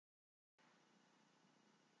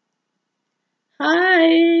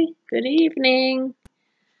Hi, good evening.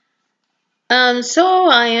 So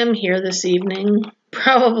I am here this evening.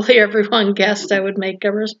 Probably everyone guessed I would make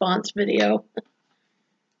a response video.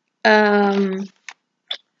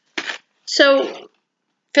 So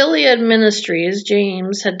Philia Ministries,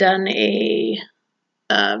 James, had done a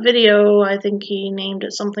video. I think he named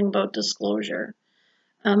it something about disclosure.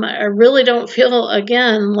 I really don't feel,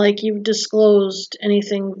 again, like you've disclosed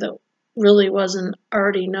anything that really wasn't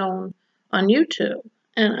already known on YouTube.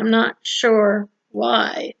 And I'm not sure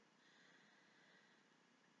why.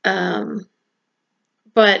 But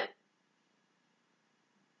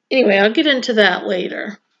anyway, I'll get into that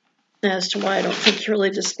later as to why I don't think you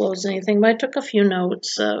really disclosed anything. But I took a few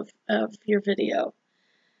notes of your video.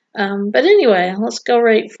 But anyway, let's go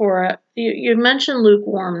right for it. You mentioned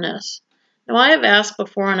lukewarmness. Now, I have asked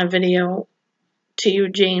before in a video to you,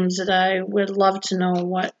 James, that I would love to know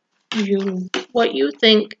what you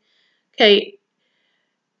think. Okay,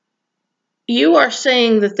 you are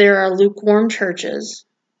saying that there are lukewarm churches,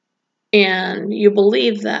 and you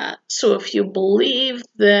believe that. So if you believe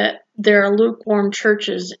that there are lukewarm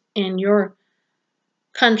churches in your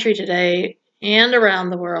country today and around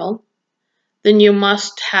the world, then you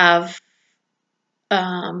must have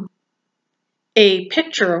a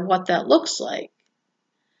picture of what that looks like.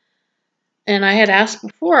 And I had asked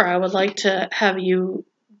before, I would like to have you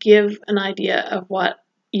give an idea of what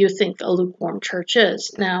you think a lukewarm church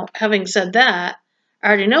is. Now, having said that, I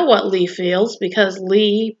already know what Lee feels because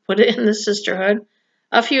Lee put it in the sisterhood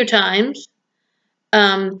a few times,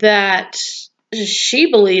 that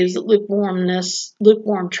she believes that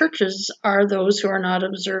lukewarm churches are those who are not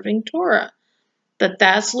observing Torah.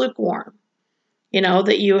 That's lukewarm. You know,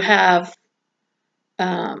 that you have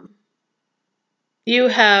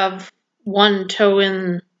one toe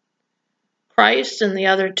in Christ and the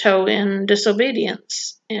other toe in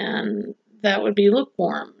disobedience, and that would be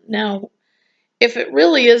lukewarm. Now, if it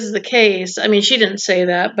really is the case, I mean, she didn't say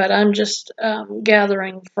that, but I'm just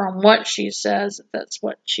gathering from what she says that that's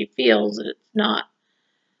what she feels, that it's not,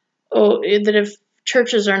 that if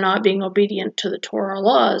churches are not being obedient to the Torah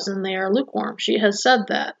laws, then they are lukewarm. She has said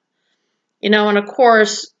that. You know, and of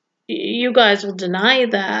course, you guys will deny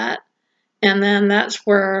that, and then that's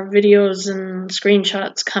where videos and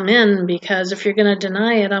screenshots come in, because if you're going to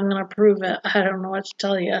deny it, I'm going to prove it. I don't know what to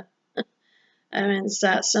tell you. I mean, it's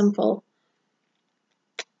that simple.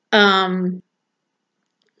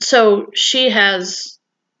 So she has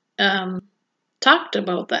talked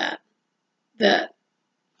about that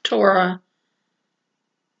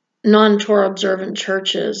non-Torah observant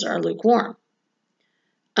churches are lukewarm.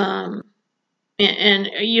 And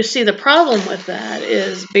you see the problem with that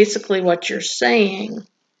is basically what you're saying.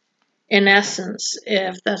 In essence,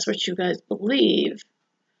 if that's what you guys believe,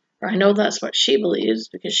 or I know that's what she believes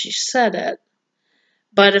because she said it,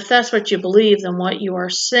 but if that's what you believe, then what you are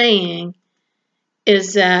saying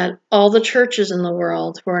is that all the churches in the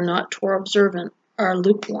world who are not Torah observant are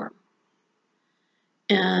lukewarm.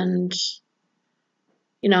 And,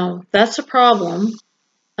 you know, that's a problem.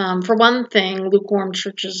 For one thing, lukewarm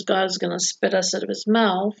churches, God's going to spit us out of his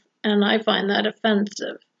mouth, and I find that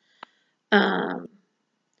offensive.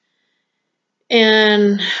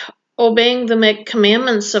 And obeying the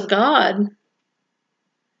commandments of God,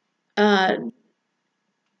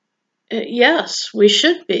 yes, we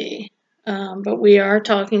should be. But we are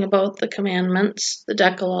talking about the commandments, the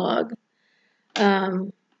Decalogue,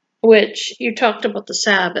 which you talked about the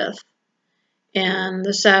Sabbath. And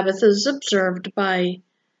the Sabbath is observed by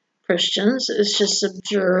Christians. It's just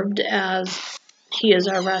observed as he is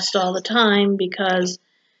our rest all the time because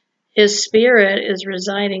his spirit is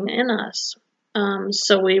residing in us.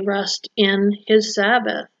 So we rest in his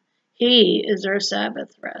Sabbath. He is our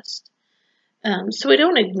Sabbath rest. So we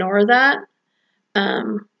don't ignore that.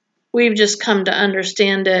 We've just come to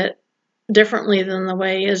understand it differently than the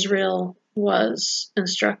way Israel was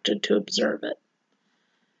instructed to observe it.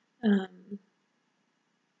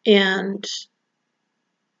 And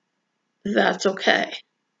that's okay.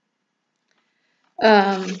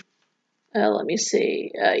 Let me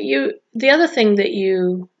see. The other thing that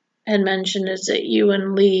you had mentioned is that you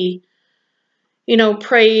and Lee, you know,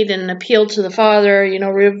 prayed and appealed to the Father, you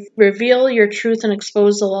know, reveal your truth and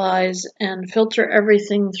expose the lies and filter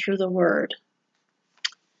everything through the Word.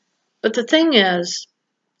 But the thing is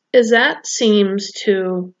that seems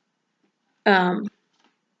to,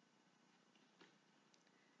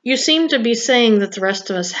 you seem to be saying that the rest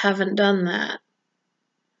of us haven't done that.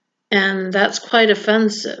 And that's quite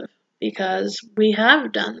offensive because we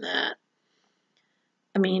have done that.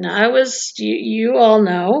 I mean, you all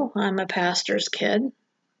know I'm a pastor's kid,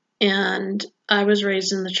 and I was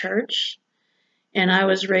raised in the church, and I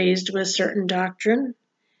was raised with certain doctrine,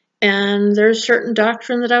 and there's certain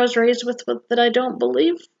doctrine that I was raised with that I don't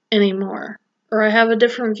believe anymore, or I have a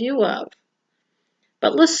different view of.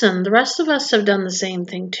 But listen, the rest of us have done the same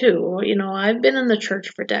thing too. You know, I've been in the church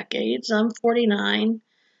for decades. I'm 49.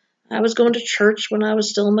 I was going to church when I was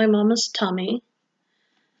still in my mama's tummy.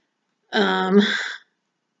 But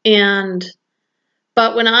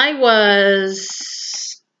when I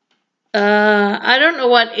was, I don't know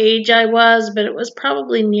what age I was, but it was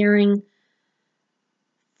probably nearing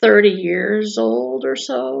 30 years old or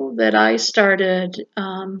so that I started.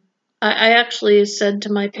 I actually said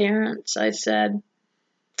to my parents, I said,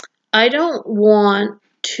 I don't want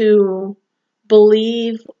to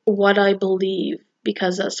believe what I believe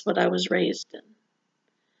because that's what I was raised in.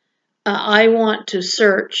 I want to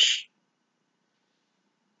search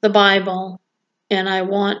the Bible, and I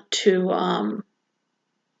want to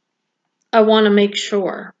make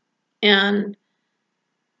sure. And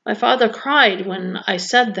my father cried when I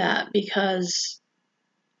said that because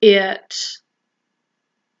it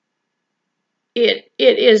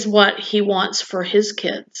is what he wants for his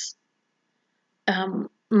kids.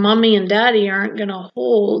 Mommy and daddy aren't going to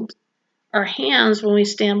hold our hands when we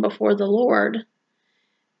stand before the Lord.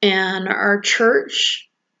 And our church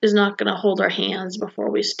is not going to hold our hands before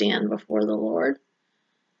we stand before the Lord.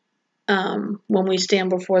 When we stand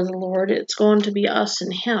before the Lord, it's going to be us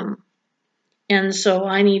and Him. And so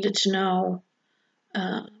I needed to know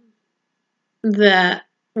that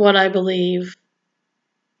what I believe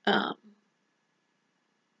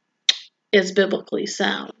is biblically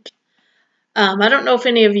sound. I don't know if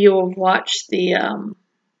any of you have watched the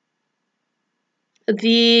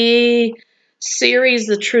series,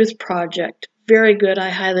 The Truth Project. Very good. I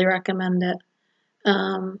highly recommend it.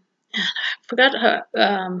 I forgot how,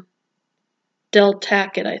 Del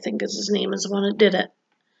Tackett, I think is his name, is the one that did it,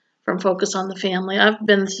 from Focus on the Family. I've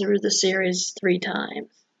been through the series 3 times.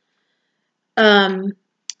 The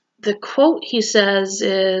quote he says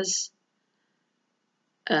is,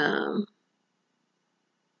 how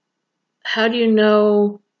do you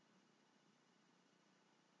know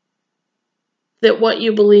that what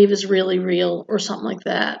you believe is really real, or something like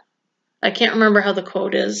that? I can't remember how the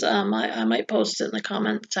quote is. I might post it in the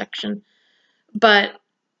comment section. But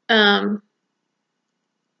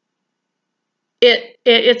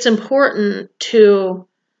it's important to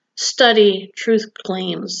study truth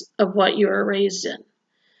claims of what you are raised in.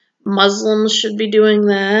 Muslims should be doing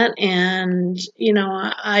that, and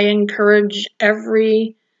I encourage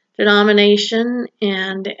every denomination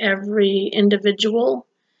and every individual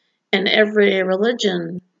and every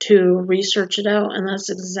religion to research it out, and that's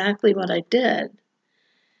exactly what I did.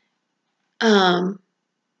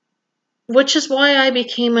 Which is why I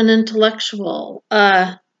became an intellectual.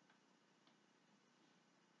 I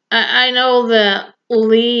know that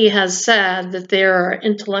Lee has said that there are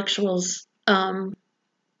intellectuals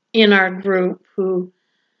in our group who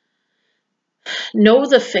know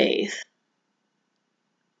the faith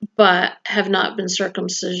but have not been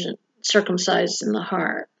circumcised in the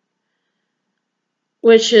heart,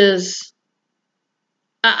 which is,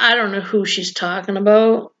 I don't know who she's talking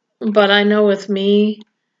about, but I know with me,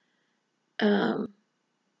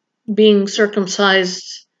 being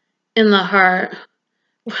circumcised in the heart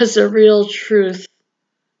was a real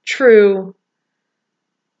true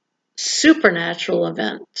supernatural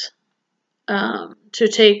event to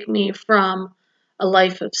take me from a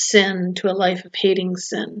life of sin to a life of hating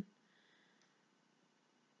sin.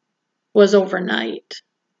 Was overnight.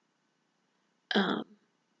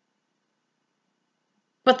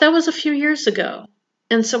 But that was a few years ago.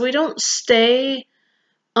 And so we don't stay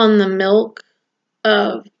on the milk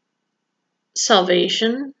of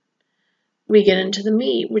salvation. We get into the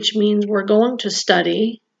meat, which means we're going to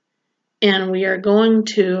study and we are going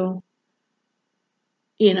to,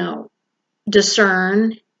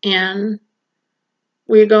 discern, and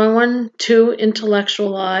we're going to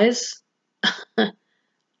intellectualize the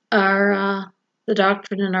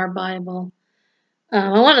doctrine in our Bible. I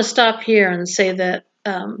want to stop here and say that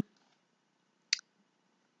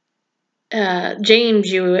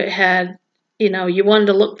James, you had, you wanted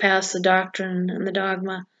to look past the doctrine and the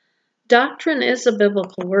dogma. Doctrine is a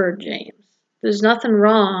biblical word, James. There's nothing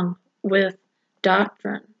wrong with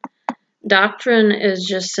doctrine. Doctrine is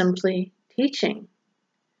just simply teaching.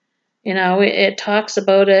 It talks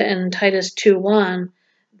about it in Titus 2:1.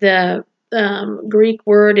 The Greek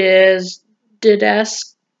word is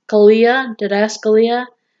didaskalia,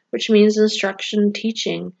 which means instruction,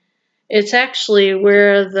 teaching. It's actually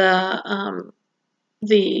where the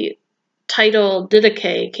title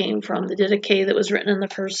Didache came from, the Didache that was written in the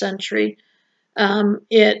 1st century.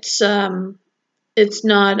 It's it's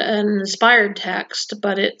not an inspired text,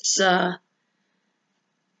 but it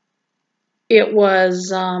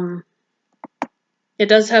was, it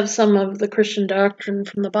does have some of the Christian doctrine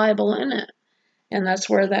from the Bible in it. And that's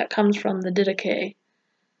where that comes from, the Didache.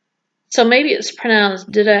 So maybe it's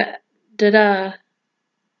pronounced Didascalia.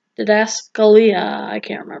 I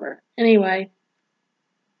can't remember. Anyway,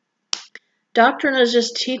 doctrine is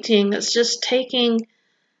just teaching. It's just taking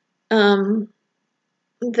the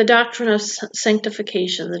doctrine of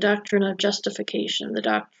sanctification, the doctrine of justification, the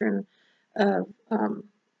doctrine of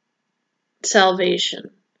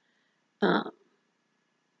salvation,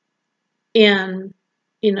 and,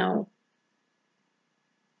 you know,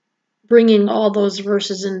 bringing all those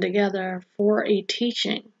verses in together for a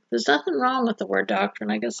teaching. There's nothing wrong with the word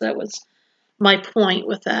doctrine. I guess that was my point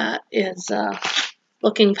with that, is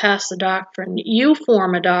looking past the doctrine. You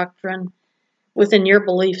form a doctrine within your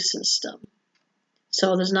belief system.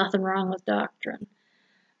 So there's nothing wrong with doctrine.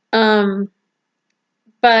 But,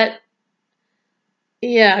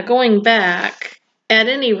 yeah, going back, at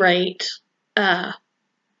any rate,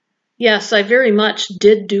 yes, I very much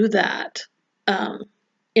did do that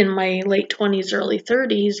in my late 20s, early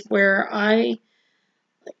 30s, where I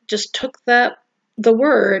just took the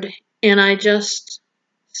word and I just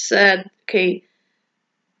said, okay,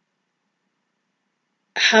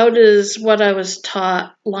 how does what I was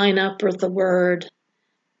taught line up with the word?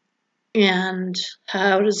 And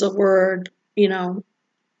how does the word, you know,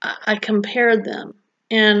 I compared them.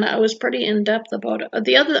 And I was pretty in-depth about it.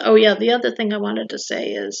 The other thing I wanted to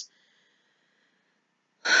say is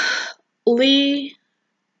Lee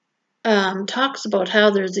talks about how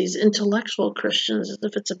there's these intellectual Christians as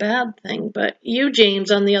if it's a bad thing. But you,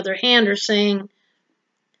 James, on the other hand, are saying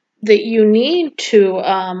that you need to,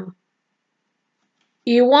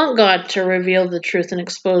 you want God to reveal the truth and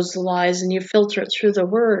expose the lies, and you filter it through the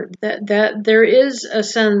Word. That there is a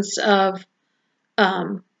sense of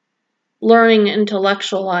learning,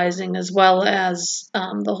 intellectualizing, as well as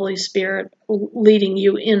the Holy Spirit leading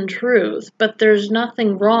you in truth. But there's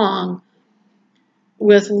nothing wrong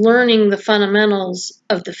with learning the fundamentals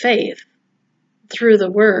of the faith through the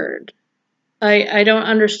Word. I don't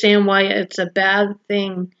understand why it's a bad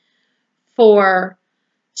thing for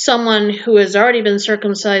someone who has already been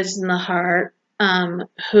circumcised in the heart,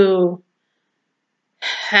 who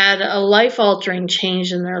had a life-altering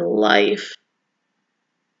change in their life,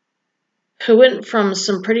 who went from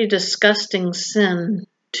some pretty disgusting sin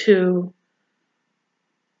to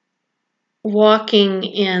walking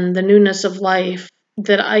in the newness of life,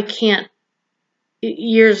 that I can't,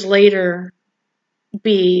 years later,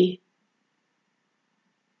 be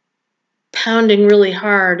pounding really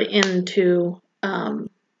hard into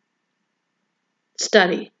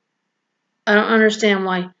study. I don't understand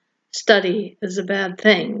why study is a bad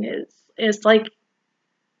thing. It's like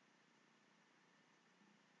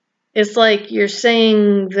you're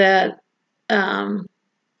saying that too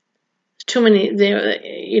many,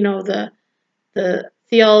 the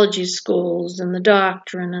theology schools and the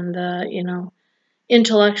doctrine and the,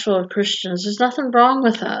 intellectual Christians. There's nothing wrong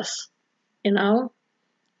with us, And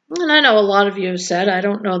I know a lot of you have said, I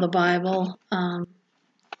don't know the Bible,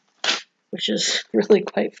 which is really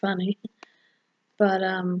quite funny. But,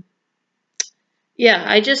 yeah,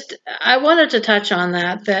 I wanted to touch on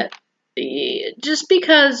that just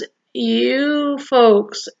because you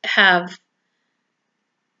folks have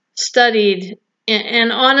studied,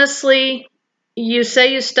 and honestly, you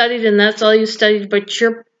say you studied and that's all you studied, but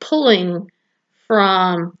you're pulling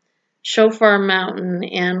from Shofar Mountain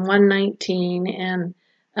and 119, and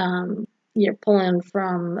you're pulling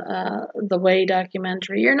from the Way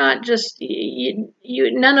documentary. You're not just,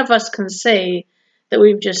 none of us can say that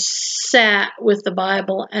we've just sat with the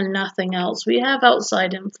Bible and nothing else. We have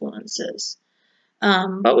outside influences,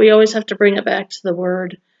 but we always have to bring it back to the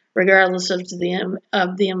Word, regardless of the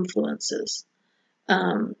influences.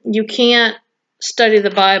 You can't study the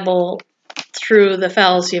Bible through the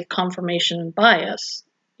fallacy of confirmation and bias.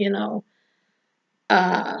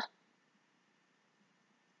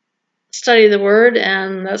 Study the Word,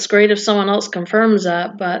 and that's great if someone else confirms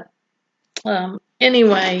that. But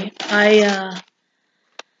anyway, I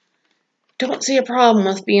don't see a problem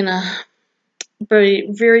with being a very,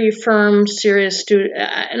 very firm, serious student.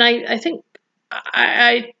 And I think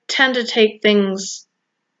I tend to take things,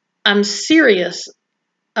 I'm serious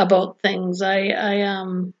about things.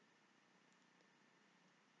 I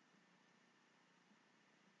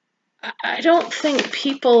don't think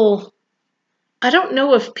people, I don't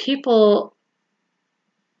know if people,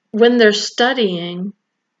 when they're studying,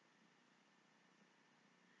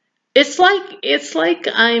 it's like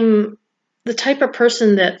I'm the type of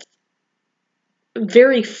person that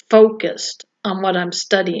very focused on what I'm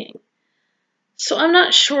studying. So I'm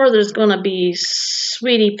not sure there's going to be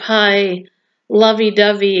sweetie pie,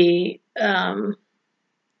 lovey-dovey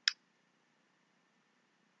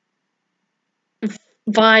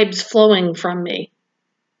vibes flowing from me,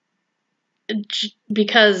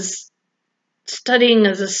 because studying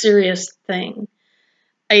is a serious thing.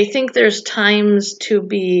 I think there's times to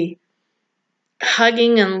be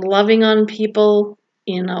hugging and loving on people,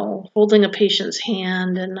 holding a patient's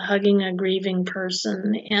hand and hugging a grieving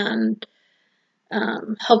person, and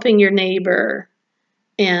helping your neighbor.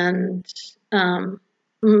 And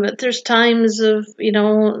but there's times of,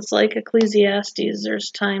 it's like Ecclesiastes,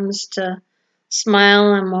 there's times to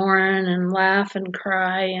smile and mourn and laugh and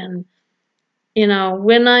cry. And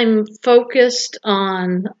when I'm focused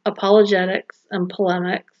on apologetics and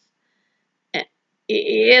polemics,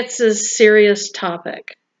 it's a serious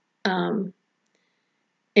topic.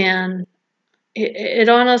 And it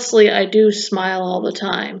honestly, I do smile all the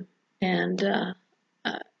time. And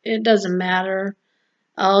it doesn't matter.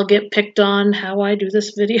 I'll get picked on how I do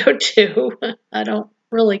this video too. I don't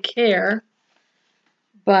really care.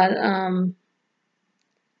 But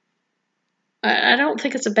I don't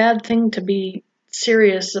think it's a bad thing to be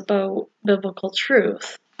serious about biblical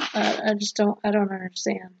truth. I don't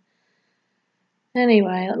understand.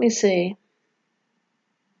 Anyway, let me see.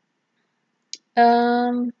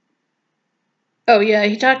 Oh yeah,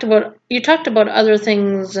 you talked about other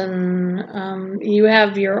things, and you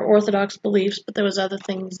have your Orthodox beliefs, but there was other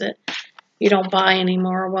things that you don't buy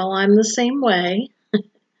anymore. Well, I'm the same way.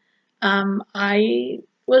 I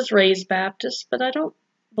was raised Baptist, but I don't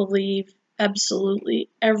believe absolutely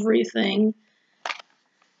everything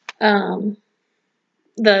that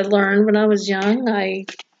I learned when I was young. I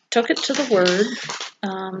took it to the Word.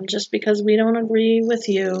 Just because we don't agree with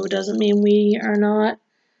you doesn't mean we are not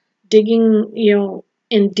digging,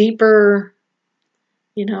 in deeper,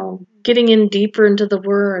 getting in deeper into the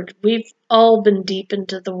Word. We've all been deep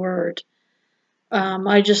into the Word.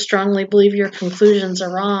 I just strongly believe your conclusions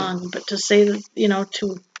are wrong, but to say that,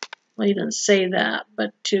 well, you didn't say that,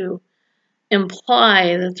 but to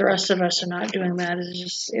imply that the rest of us are not doing that is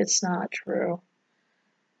just, it's not true.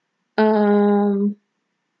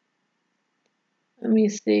 Let me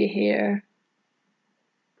see here.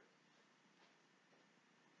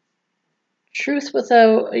 Truth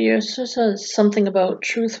without, you're supposed to something about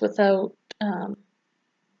truth without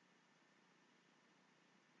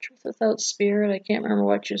spirit. I can't remember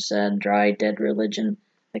what you said. Dry, dead religion.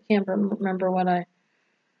 I can't remember what I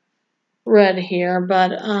read here,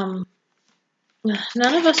 but none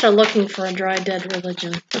of us are looking for a dry, dead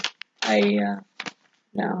religion.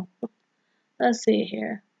 No. Let's see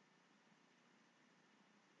here.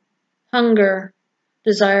 Hunger,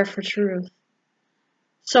 desire for truth.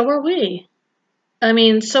 So are we.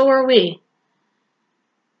 So are we.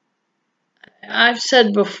 I've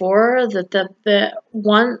said before that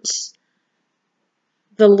once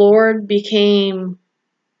the Lord became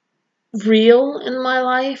real in my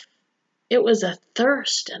life, it was a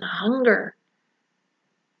thirst and a hunger.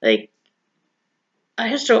 Like, I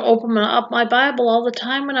used to open up my Bible all the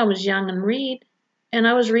time when I was young and read, and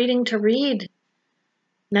I was reading to read.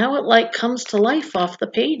 Now it comes to life off the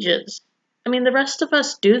pages. The rest of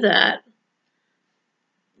us do that.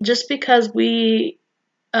 Just because we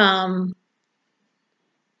are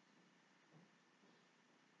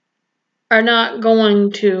not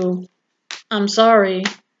going to, I'm sorry,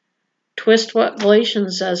 twist what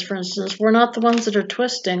Galatians says, for instance. We're not the ones that are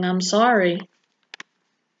twisting. I'm sorry.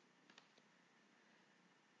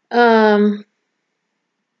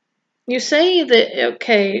 You say that,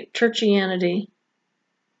 okay, churchianity.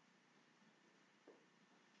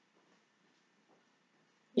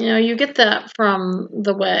 You get that from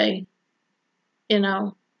the way,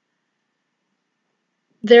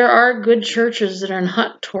 there are good churches that are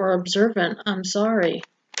not Torah observant. I'm sorry.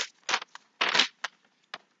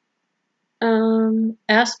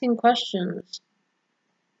 Asking questions.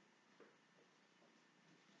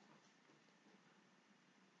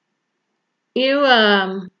 It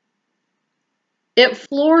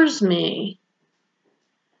floors me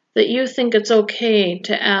that you think it's okay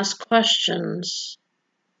to ask questions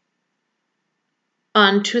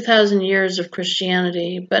on 2,000 years of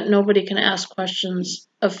Christianity, but nobody can ask questions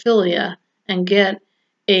of Philia and get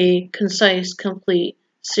a concise, complete,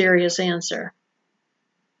 serious answer.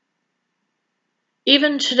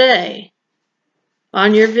 Even today,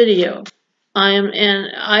 on your video, I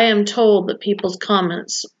am told that people's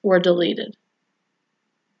comments were deleted.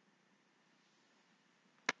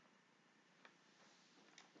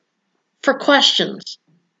 For questions.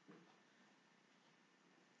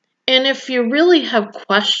 And if you really have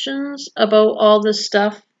questions about all this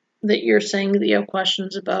stuff that you're saying that you have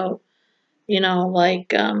questions about,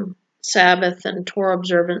 like Sabbath and Torah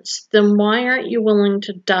observance, then why aren't you willing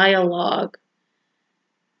to dialogue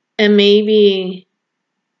and maybe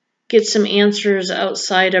get some answers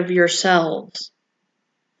outside of yourselves?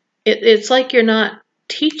 It's like you're not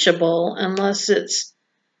teachable unless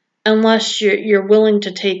you're willing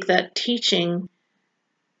to take that teaching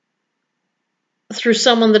through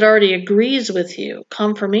someone that already agrees with you.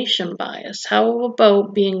 Confirmation bias. How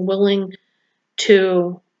about being willing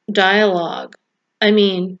to dialogue? I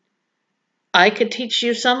mean, I could teach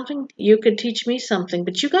you something, you could teach me something,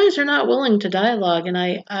 but you guys are not willing to dialogue, and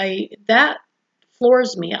that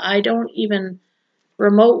floors me. I don't even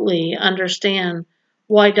remotely understand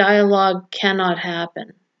why dialogue cannot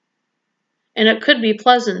happen. And it could be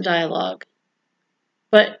pleasant dialogue,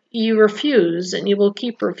 but you refuse and you will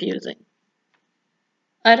keep refusing.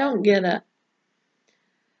 I don't get it.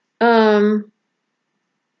 Let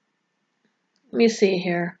me see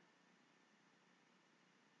here.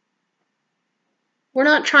 We're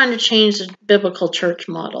not trying to change the biblical church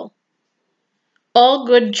model. All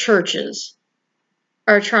good churches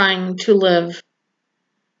are trying to live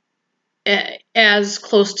as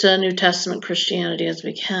close to New Testament Christianity as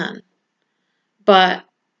we can. But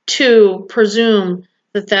to presume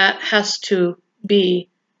that that has to be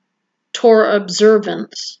Torah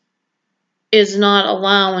observance is not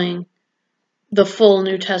allowing the full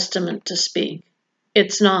New Testament to speak.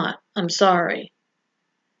 It's not. I'm sorry.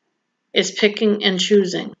 It's picking and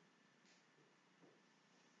choosing.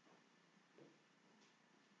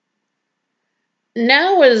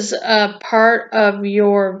 Now is a part of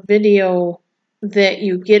your video that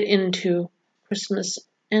you get into Christmas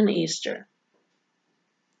and Easter,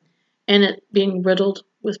 and it being riddled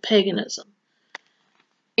with paganism.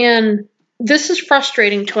 And this is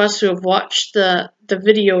frustrating to us who have watched the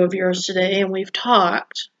video of yours today, and we've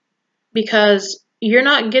talked, because you're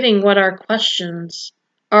not getting what our questions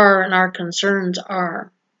are and our concerns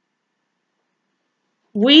are.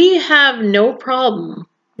 We have no problem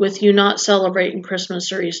with you not celebrating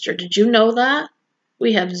Christmas or Easter. Did you know that?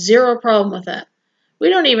 We have zero problem with that. We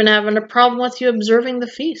don't even have a problem with you observing the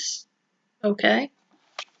feasts, okay?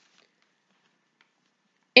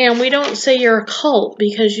 And we don't say you're a cult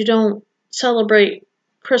because you don't celebrate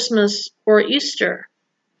Christmas or Easter.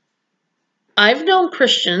 I've known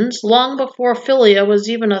Christians long before Philia was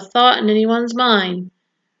even a thought in anyone's mind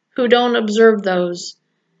who don't observe those,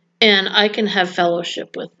 and I can have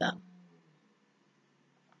fellowship with them.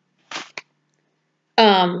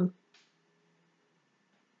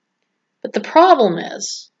 But the problem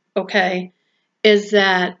is, okay, is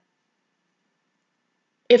that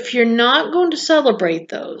if you're not going to celebrate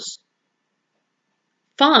those,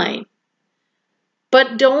 fine.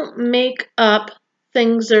 But don't make up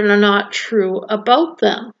things that are not true about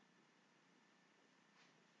them.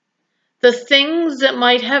 The things that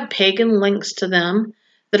might have pagan links to them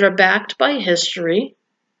that are backed by history,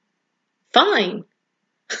 fine.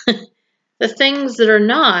 The things that are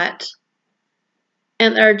not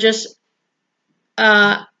and are just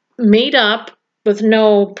made up with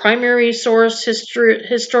no primary source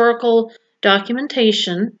historical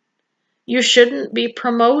documentation, you shouldn't be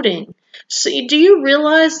promoting. So, do you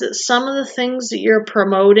realize that some of the things that you're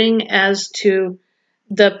promoting as to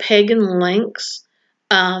the pagan links,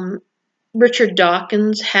 Richard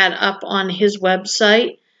Dawkins had up on his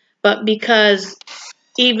website, but because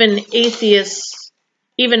even atheists,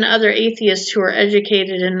 even other atheists who are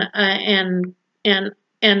educated and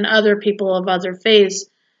other people of other faiths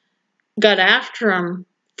got after him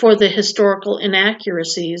for the historical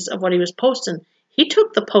inaccuracies of what he was posting, he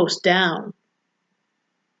took the post down.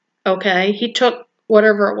 Okay, he took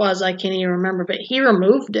whatever it was, I can't even remember, but he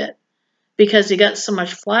removed it because he got so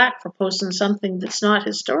much flack for posting something that's not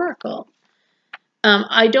historical.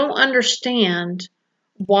 I don't understand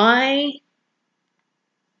why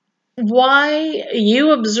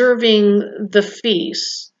you observing the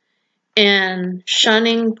feasts and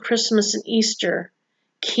shunning Christmas and Easter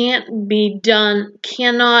cannot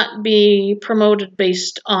be promoted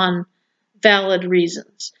based on valid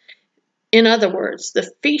reasons. In other words, the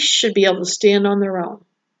feasts should be able to stand on their own.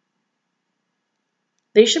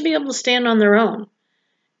 They should be able to stand on their own.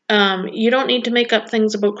 You don't need to make up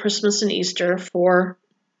things about Christmas and Easter for,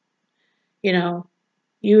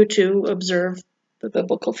 you to observe the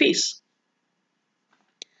biblical feasts.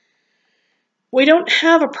 We don't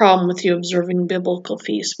have a problem with you observing biblical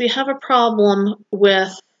feasts. We have a problem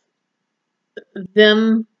with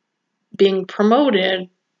them being promoted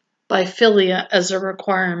by Philia as a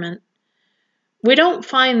requirement We don't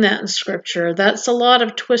find that in Scripture. That's a lot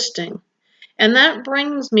of twisting. And that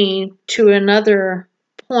brings me to another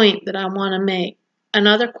point that I want to make,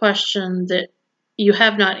 another question that you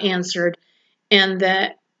have not answered and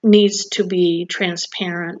that needs to be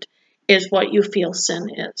transparent is what you feel sin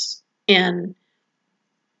is. And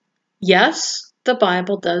yes, the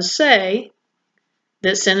Bible does say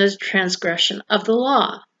that sin is transgression of the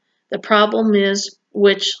law. The problem is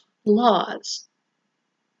which laws?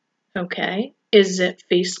 Okay? Is it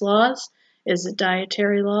feast laws? Is it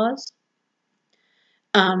dietary laws?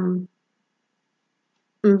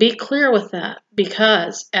 Be clear with that,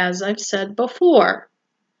 because as I've said before,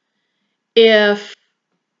 if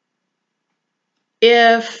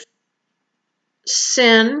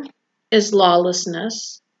sin is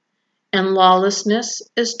lawlessness and lawlessness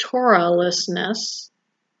is Torahlessness,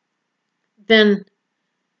 then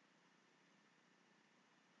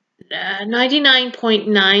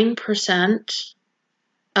 99.9%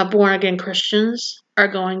 of born-again Christians are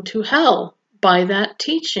going to hell by that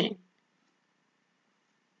teaching.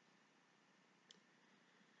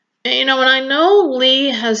 And, and I know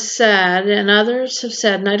Lee has said, and others have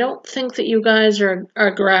said, and I don't think that you guys are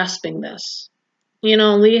grasping this.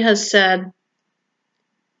 Lee has said,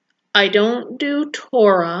 I don't do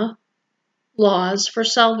Torah laws for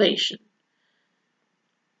salvation.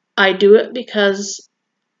 I do it because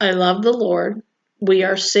I love the Lord. We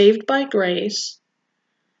are saved by grace.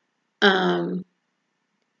 And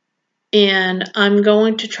I'm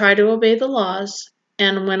going to try to obey the laws.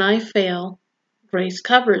 And when I fail, grace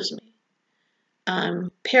covers me.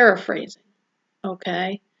 I'm paraphrasing,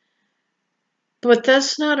 okay? But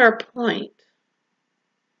that's not our point.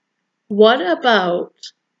 What about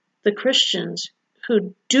the Christians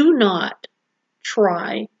who do not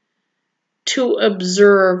try to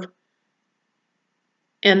observe,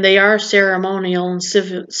 and they are ceremonial and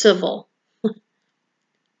civil?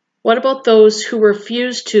 What about those who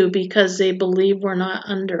refuse to because they believe we're not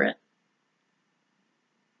under it?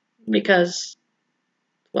 Because,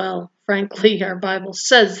 well, frankly, our Bible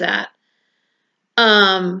says that.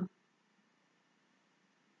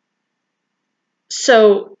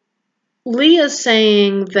 So Leah's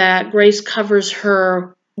saying that grace covers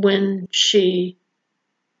her when she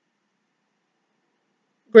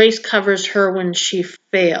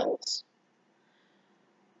fails.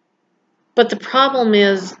 But the problem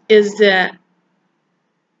is that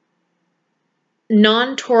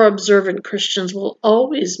non-Torah observant Christians will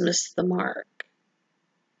always miss the mark.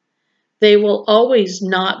 They will always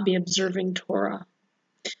not be observing Torah.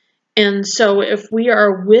 And so if we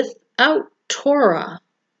are without Torah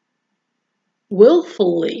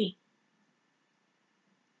willfully,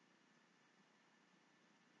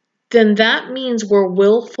 then that means we're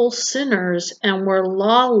willful sinners and we're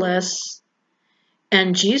lawless.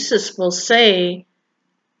 And Jesus will say,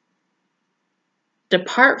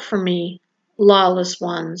 depart from me, lawless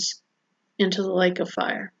ones, into the lake of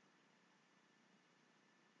fire.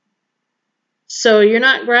 So you're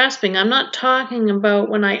not grasping. I'm not talking about,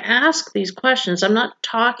 when I ask these questions, I'm not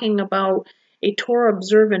talking about a Torah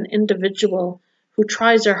observant individual who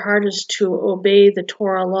tries their hardest to obey the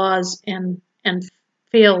Torah laws and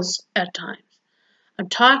fails at times. I'm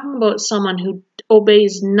talking about someone who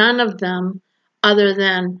obeys none of them other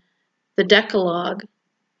than the Decalogue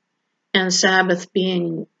and Sabbath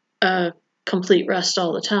being a complete rest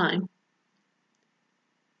all the time,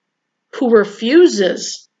 who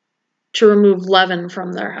refuses to remove leaven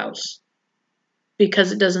from their house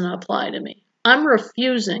because it doesn't apply to me. I'm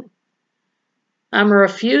refusing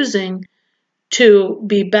to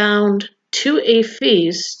be bound to a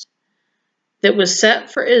feast that was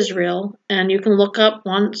set for Israel. And you can look up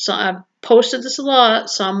I've posted this a lot,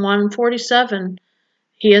 Psalm 147.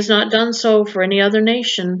 He has not done so for any other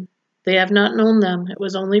nation. They have not known them. It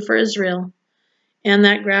was only for Israel. And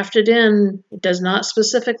that grafted in, it does not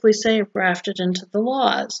specifically say grafted into the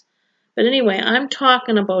laws. But anyway, I'm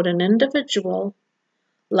talking about an individual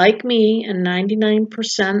like me and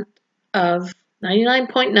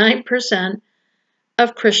 99.9%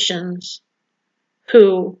 of Christians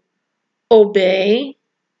who obey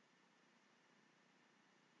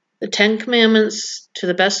the Ten Commandments to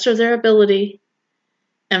the best of their ability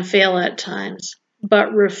and fail at times,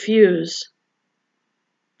 but refuse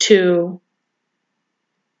to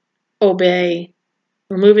obey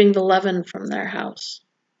removing the leaven from their house,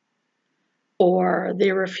 or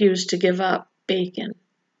they refuse to give up bacon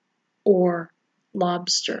or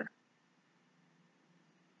lobster.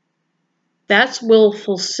 That's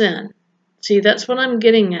willful sin. See, that's what I'm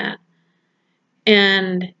getting at.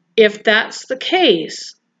 And if that's the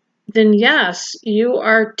case, then yes, you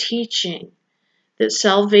are teaching that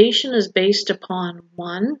salvation is based upon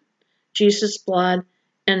 1, Jesus' blood,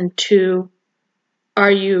 and 2,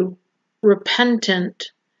 are you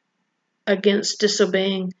repentant against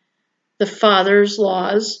disobeying the Father's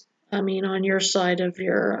laws? I mean, on your side of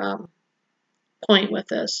your point with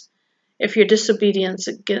this. If you're disobedience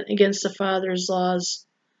against the Father's laws,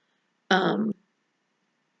 I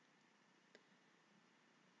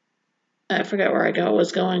forgot where I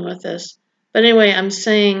was going with this. But anyway, I'm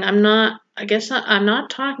saying I'm not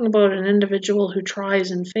talking about an individual who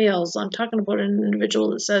tries and fails. I'm talking about an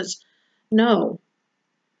individual that says, no,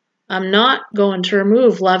 I'm not going to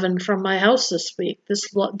remove leaven from my house this week.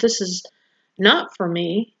 This is not for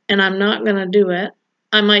me, and I'm not going to do it.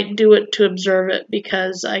 I might do it to observe it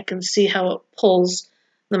because I can see how it pulls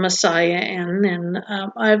the Messiah in, and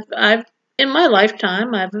I've in my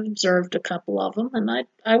lifetime I've observed a couple of them, and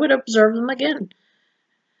I would observe them again.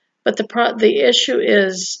 But the issue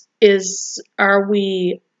is are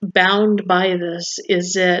we bound by this?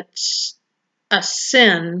 Is it a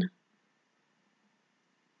sin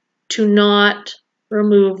to not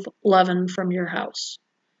remove leaven from your house?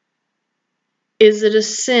 Is it a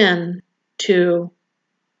sin to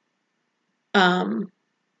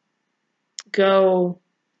go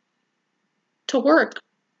to work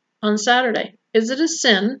on Saturday? Is it a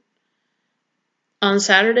sin on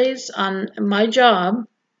Saturdays on my job?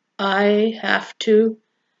 I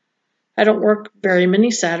don't work very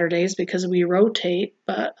many Saturdays because we rotate,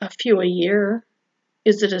 but a few a year.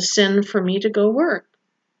 Is it a sin for me to go work?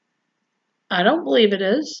 I don't believe it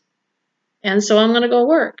is. And so I'm going to go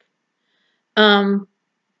work.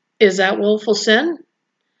 Is that willful sin?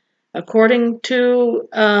 According to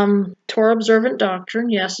Torah observant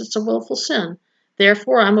doctrine, yes, it's a willful sin.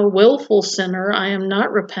 Therefore, I'm a willful sinner. I am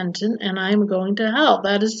not repentant, and I am going to hell.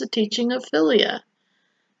 That is the teaching of Philia.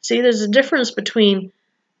 See, there's a difference between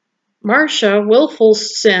Marcia, willful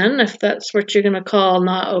sin, if that's what you're going to call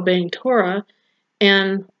not obeying Torah,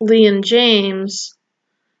 and Lee and James,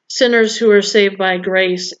 sinners who are saved by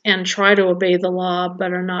grace and try to obey the law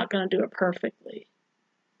but are not going to do it perfectly.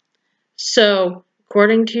 So,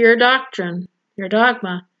 according to your doctrine, your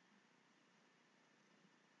dogma,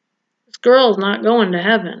 this girl's not going to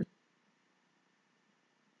heaven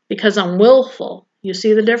because I'm willful. You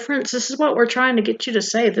see the difference? This is what we're trying to get you to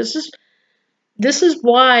say. This is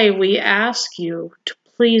why we ask you to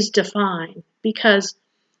please define, because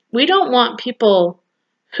we don't want people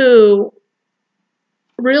who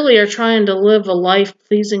really are trying to live a life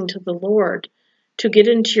pleasing to the Lord to get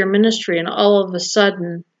into your ministry and all of a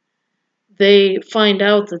sudden they find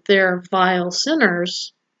out that they're vile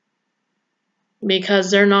sinners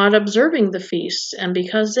because they're not observing the feasts and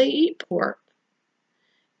because they eat pork.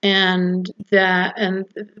 And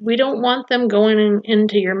we don't want them going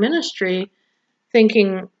into your ministry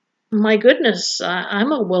thinking, my goodness,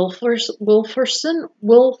 I'm a willful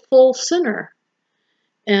sinner.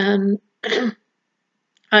 And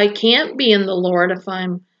I can't be in the Lord if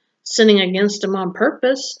I'm sinning against him on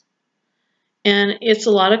purpose. And it's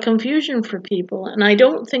a lot of confusion for people. And I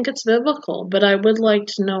don't think it's biblical, but I would like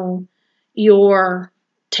to know your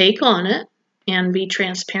take on it and be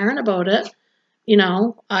transparent about it. You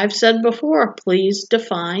know, I've said before, please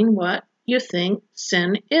define what you think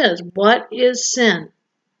sin is. What is sin?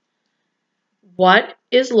 What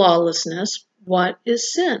is lawlessness? What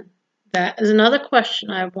is sin? That is another question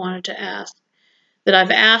I've wanted to ask, that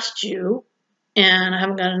I've asked you, and I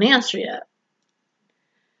haven't got an answer yet.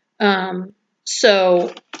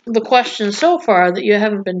 So the question so far that you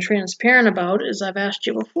haven't been transparent about is I've asked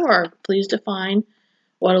you before, please define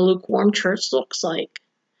what a lukewarm church looks like.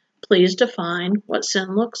 Please define what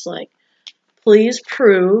sin looks like. Please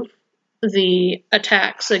prove the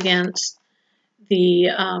attacks against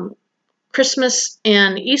the Christmas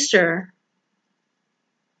and Easter.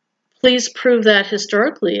 Please prove that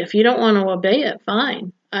historically. If you don't want to obey it,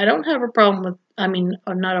 fine. I don't have a problem with,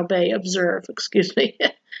 not obey, observe, excuse me.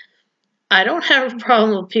 I don't have a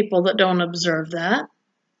problem with people that don't observe that.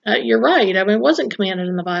 You're right. It wasn't commanded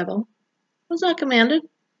in the Bible. It was not commanded.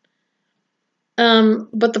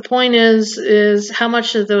 But the point is how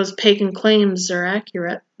much of those pagan claims are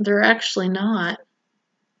accurate? They're actually not.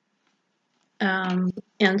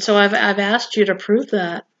 And so I've asked you to prove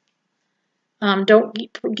that. Don't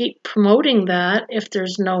keep promoting that if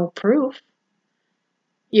there's no proof.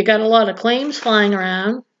 You got a lot of claims flying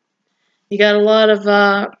around. You got a lot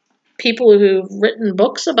of people who've written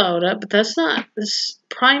books about it, but that's not this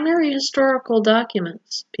primary historical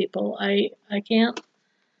documents, people. I can't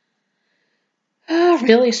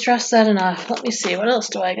really stress that enough. Let me see, what else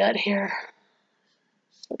do I got here?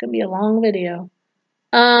 It's gonna be a long video.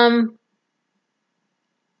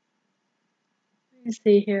 Let me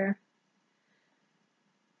see here.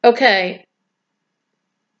 Okay.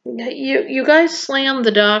 You guys slam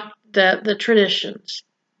the traditions.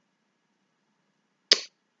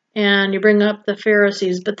 And you bring up the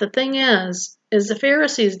Pharisees, but the thing is the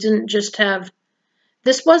Pharisees didn't just have,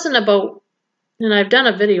 this wasn't about, and I've done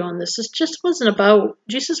a video on this just wasn't about,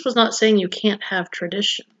 Jesus was not saying you can't have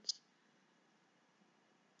traditions.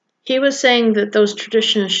 He was saying that those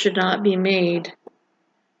traditions should not be made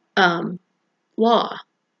law.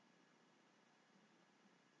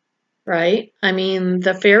 Right? I mean,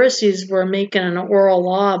 the Pharisees were making an oral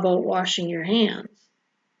law about washing your hands.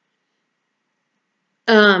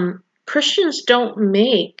 Christians don't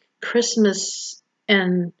make Christmas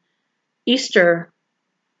and Easter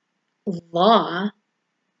law.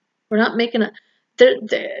 We're not making it.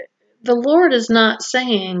 The Lord is not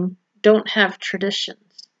saying don't have traditions.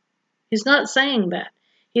 He's not saying that.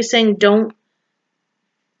 He's saying don't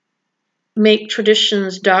make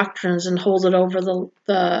traditions doctrines and hold it over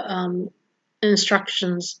the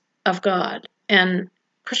instructions of God. And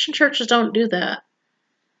Christian churches don't do that.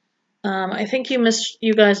 I think you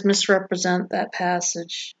guys misrepresent that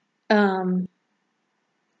passage. Let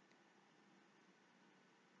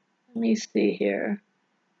me see here.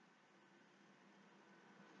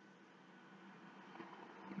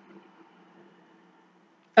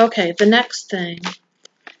 Okay, the next thing,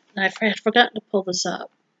 and I had forgotten to pull this up.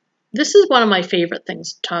 This is one of my favorite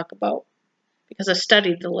things to talk about because I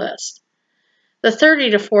studied the list. The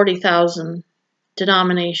 30 to 40,000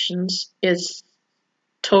 denominations is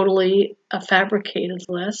totally a fabricated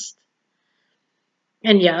list.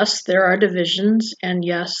 And yes, there are divisions, and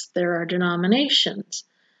yes, there are denominations.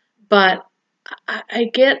 But I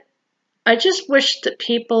just wish that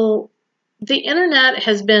the internet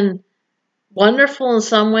has been wonderful in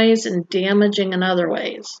some ways and damaging in other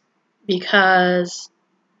ways, because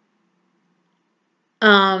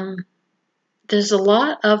there's a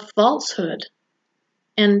lot of falsehood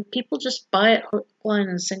and people just buy it hook, line,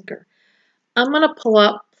 and sinker. I'm going to pull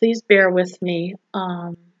up, please bear with me.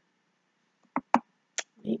 Let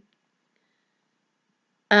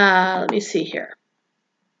me see here.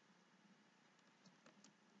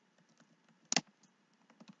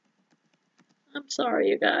 I'm sorry,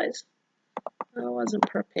 you guys. I wasn't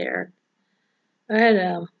prepared. I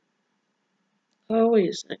had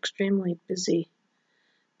always an extremely busy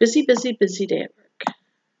day at work.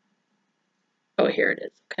 Oh, here it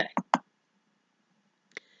is. Okay.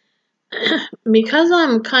 Because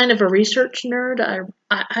I'm kind of a research nerd,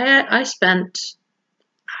 I spent,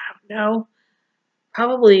 I don't know,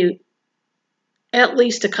 probably at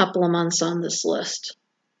least a couple of months on this list.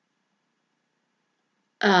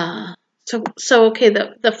 So okay,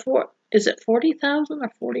 is it 40,000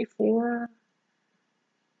 or 44?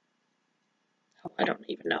 Oh, I don't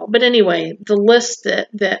even know. But anyway, the list that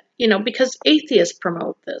because atheists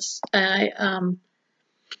promote this.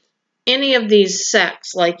 Any of these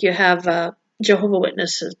sects, like you have Jehovah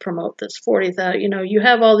Witnesses promote this 40,000. You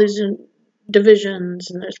have all these divisions,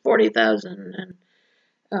 and there's 40,000,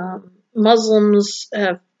 and Muslims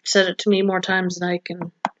have said it to me more times than I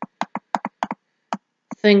can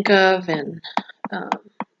think of, and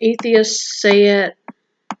atheists say it.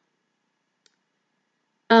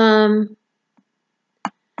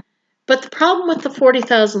 But the problem with the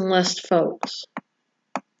 40,000 list, folks,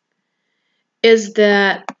 is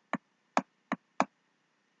that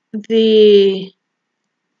it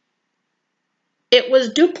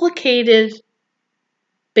was duplicated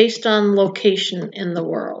based on location in the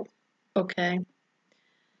world. Okay.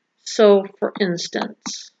 So, for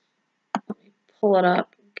instance, let me pull it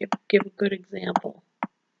up. Give a good example.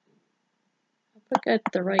 I'll look at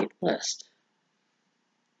the right list.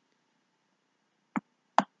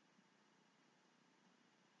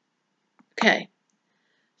 Okay.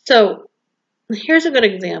 So, here's a good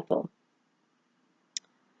example.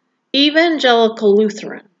 Evangelical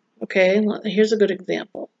Lutheran. Okay, here's a good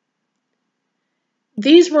example.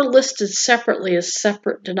 These were listed separately as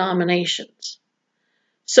separate denominations.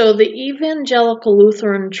 So the Evangelical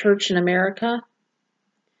Lutheran Church in America,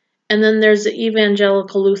 and then there's the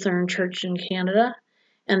Evangelical Lutheran Church in Canada,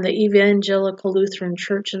 and the Evangelical Lutheran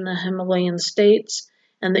Church in the Himalayan states,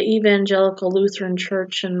 and the Evangelical Lutheran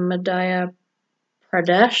Church in Madhya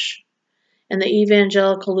Pradesh, and the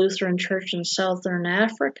Evangelical Lutheran Church in Southern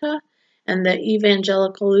Africa, and the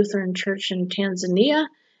Evangelical Lutheran Church in Tanzania,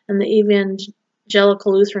 and the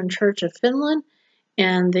Evangelical Lutheran Church of Finland,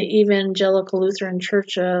 and the Evangelical Lutheran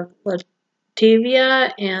Church of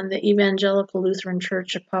Latvia, and the Evangelical Lutheran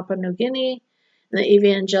Church of Papua New Guinea, and the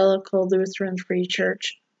Evangelical Lutheran Free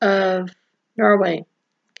Church of Norway.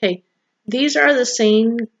 Okay, these are the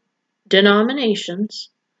same denominations,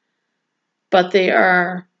 but they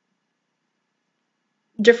are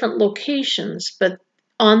different locations. But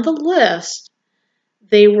on the list,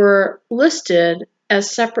 they were listed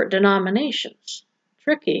as separate denominations.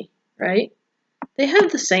 Tricky, right? They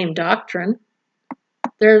have the same doctrine.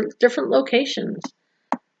 They're different locations.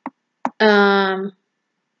 Let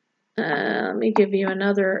me give you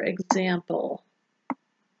another example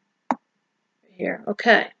here.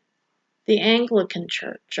 Okay. The Anglican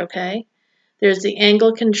Church, okay? There's the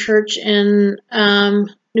Anglican Church in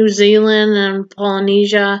New Zealand and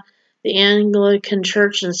Polynesia, the Anglican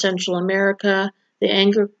Church in Central America, the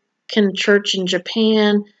Anglican Church in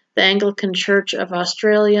Japan, the Anglican Church of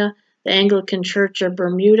Australia, the Anglican Church of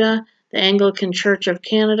Bermuda, the Anglican Church of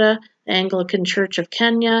Canada, the Anglican Church of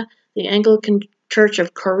Kenya, the Anglican Church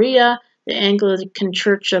of Korea, the Anglican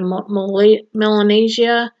Church of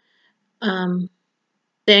Melanesia, the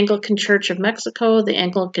Anglican Church of Mexico, the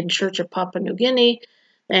Anglican Church of Papua New Guinea,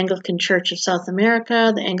 the Anglican Church of South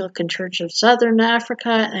America, the Anglican Church of Southern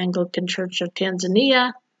Africa, the Anglican Church of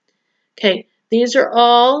Tanzania. Okay, these are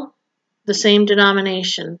all the same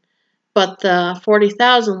denomination, but the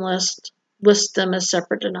 40,000 list lists them as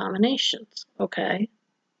separate denominations. Okay.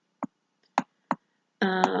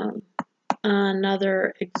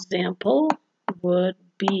 Another example would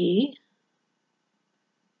be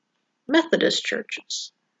Methodist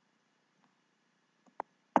churches.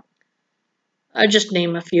 I just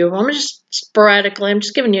name a few of them, just sporadically. I'm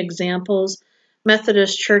just giving you examples.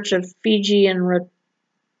 Methodist Church of Fiji and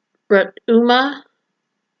Rotuma.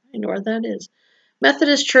 I know where that is.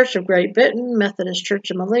 Methodist Church of Great Britain, Methodist Church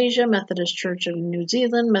of Malaysia, Methodist Church of New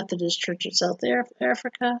Zealand, Methodist Church of South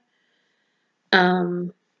Africa.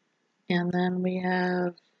 And then we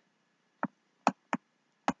have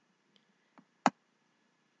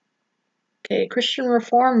Christian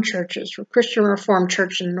Reformed churches. Christian Reformed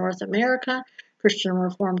Church in North America, Christian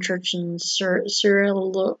Reformed Church in Sierra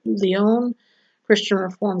Leone, Christian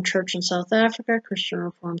Reformed Church in South Africa, Christian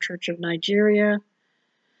Reformed Church of Nigeria.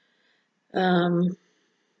 Let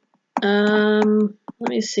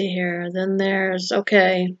me see here. Then there's,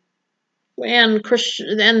 and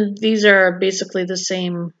these are basically the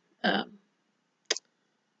same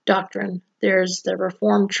doctrine. There's the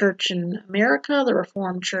Reformed Church in America, the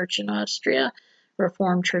Reformed Church in Austria,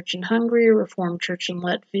 Reformed Church in Hungary, Reformed Church in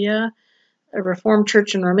Latvia, a Reformed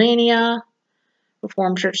Church in Romania,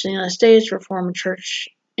 Reformed Church in the United States, Reformed Church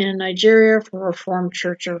in Nigeria, Reformed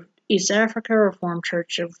Church of East Africa, Reformed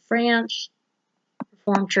Church of France,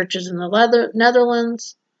 Reformed churches in the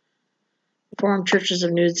Netherlands, Reformed churches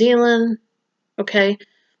of New Zealand. Okay,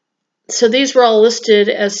 so these were all listed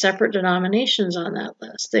as separate denominations on that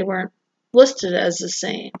list. They weren't listed as the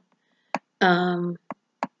same.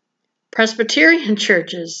 Presbyterian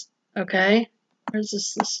churches. Okay, where's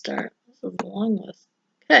this list start? This is a long list.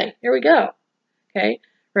 Okay, here we go. Okay,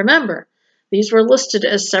 remember, these were listed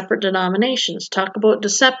as separate denominations. Talk about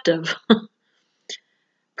deceptive.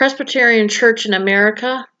 Presbyterian Church in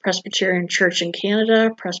America, Presbyterian Church in Canada,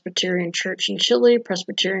 Presbyterian Church in Chile,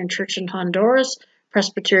 Presbyterian Church in Honduras,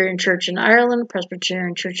 Presbyterian Church in Ireland,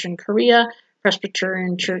 Presbyterian Church in Korea,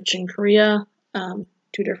 Presbyterian Church in Korea,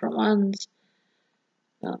 two different ones,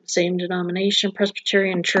 same denomination,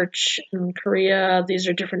 Presbyterian Church in Korea, these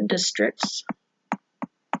are different districts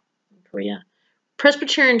in Korea.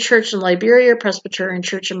 Presbyterian Church in Liberia, Presbyterian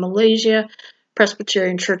Church in Malaysia,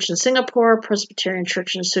 Presbyterian Church in Singapore, Presbyterian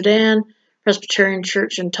Church in Sudan, Presbyterian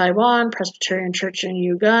Church in Taiwan, Presbyterian Church in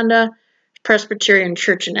Uganda, Presbyterian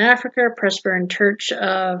Church in Africa, Presbyterian Church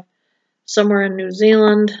of somewhere in New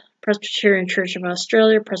Zealand, Presbyterian Church of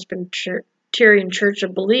Australia, Presbyterian Church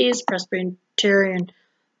of Belize, Presbyterian,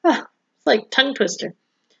 it's like tongue twister,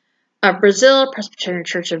 Brazil, Presbyterian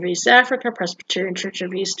Church of East Africa, Presbyterian Church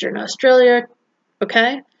of Eastern Australia,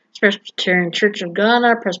 okay? Presbyterian Church of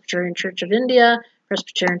Ghana, Presbyterian Church of India,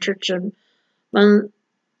 Presbyterian Church of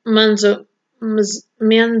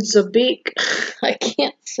Mozambique. I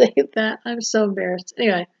can't say that. I'm so embarrassed.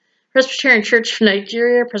 Anyway, Presbyterian Church of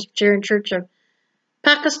Nigeria, Presbyterian Church of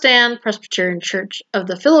Pakistan, Presbyterian Church of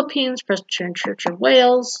the Philippines, Presbyterian Church of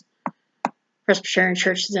Wales, Presbyterian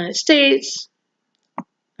Church of the United States.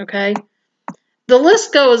 Okay, the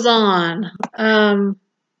list goes on.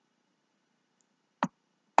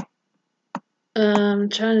 I'm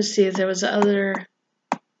trying to see if there was other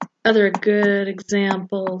good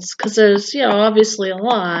examples, because there's, obviously a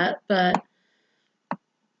lot, but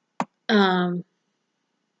if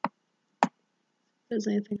there's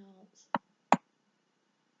anything else.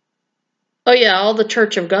 Oh yeah, all the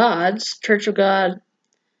Church of God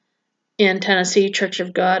in Tennessee, Church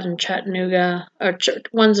of God in Chattanooga, or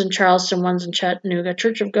one's in Charleston, one's in Chattanooga,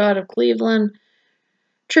 Church of God of Cleveland,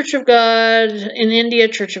 Church of God in India,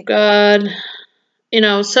 Church of God,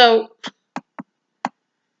 so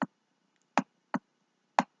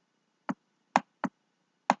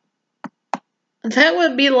that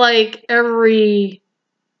would be like every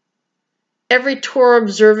Torah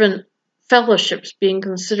observant fellowships being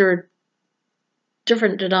considered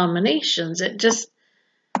different denominations.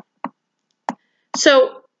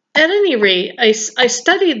 So at any rate, I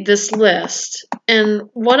studied this list, and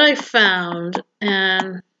what I found,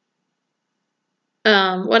 and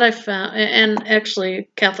actually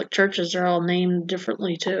Catholic churches are all named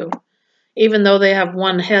differently too. Even though they have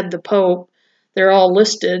one head, the Pope, they're all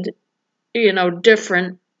listed,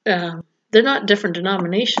 different. They're not different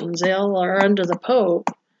denominations. They all are under the Pope.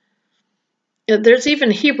 There's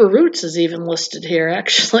even Hebrew Roots is even listed here,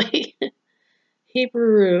 actually. Hebrew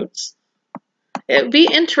Roots. It would be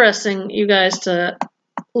interesting, you guys, to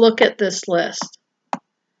look at this list.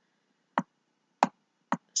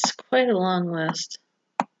 It's quite a long list.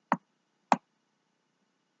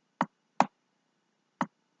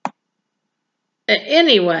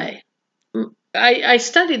 Anyway, I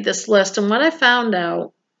studied this list, and what I found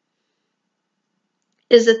out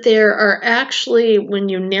is that there are actually, when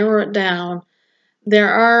you narrow it down,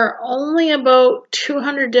 there are only about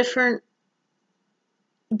 200 different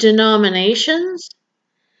denominations.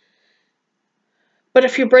 But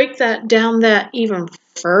if you break that down that even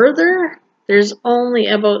further, there's only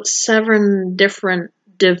about 7 different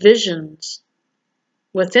divisions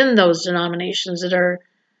within those denominations that are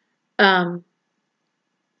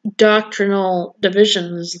doctrinal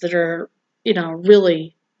divisions that are,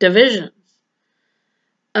 really divisions.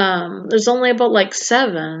 There's only about like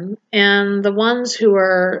 7, and the ones who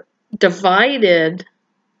are divided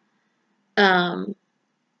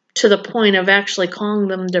to the point of actually calling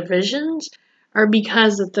them divisions are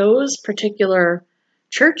because of those particular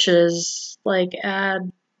churches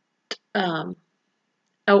add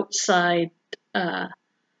outside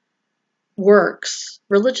works,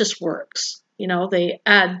 religious works. They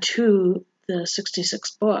add to the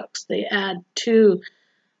 66 books. They add to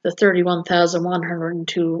the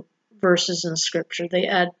 31,102 verses in Scripture. They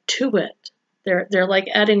add to it. They're like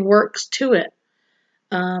adding works to it.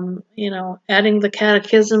 Adding the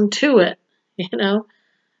catechism to it.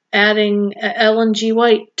 Adding Ellen G.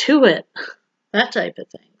 White to it. That type of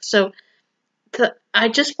thing. So I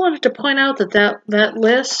just wanted to point out that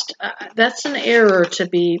list, that's an error to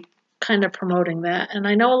be kind of promoting that. And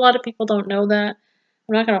I know a lot of people don't know that.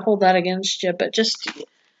 I'm not going to hold that against you, but just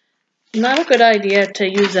not a good idea to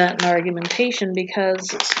use that in argumentation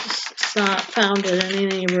because it's not founded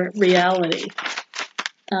in any reality.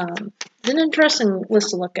 It's an interesting list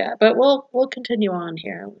to look at, but we'll continue on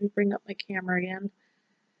here. Let me bring up my camera again.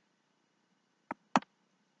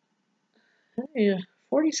 Hey,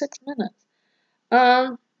 46 minutes.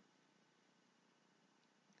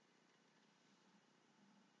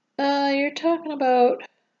 You're talking about...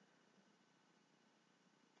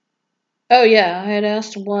 Oh yeah, I had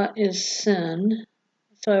asked what is sin,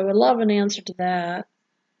 so I would love an answer to that.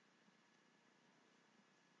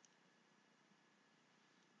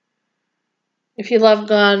 If you love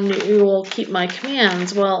God, you will keep my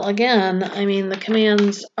commands. Well, again, the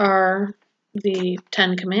commands are the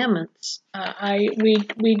 10 Commandments.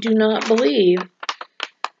 We do not believe,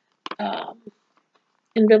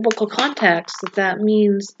 in biblical context, that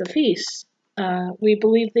means the feasts. We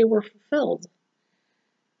believe they were fulfilled.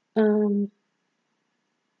 Let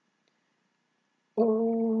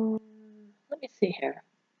me see here.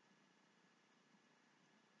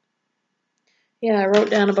 Yeah, I wrote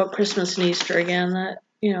down about Christmas and Easter again. That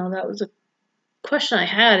was a question I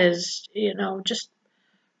had is, just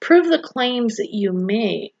prove the claims that you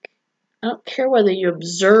make. I don't care whether you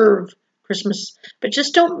observe Christmas, but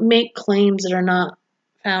just don't make claims that are not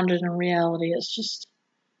founded in reality. It's just,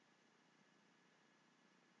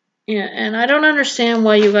 and I don't understand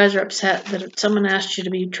why you guys are upset that someone asked you to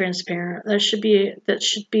be transparent. That should be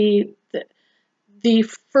the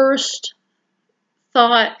first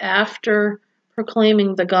thought after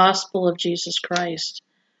proclaiming the gospel of Jesus Christ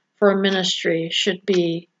for a ministry should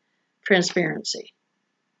be transparency.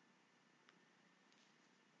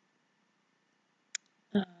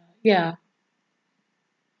 Yeah.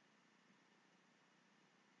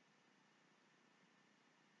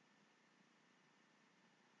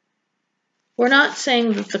 We're not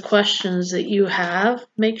saying that the questions that you have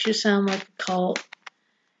makes you sound like a cult.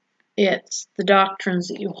 It's the doctrines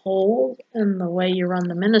that you hold and the way you run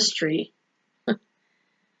the ministry. Let's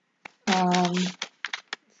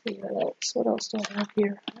see what else. What else do I have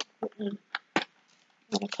here? And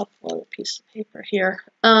a couple other pieces of paper here.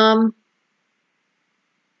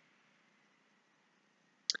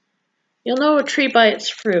 You'll know a tree by its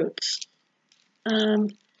fruits. I'm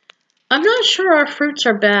not sure our fruits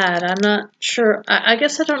are bad. I'm not sure. I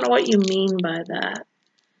guess I don't know what you mean by that.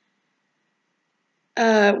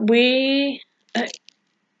 We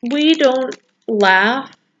don't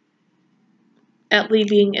laugh at Lee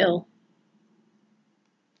being ill.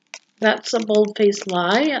 That's a bold-faced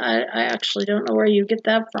lie. I actually don't know where you get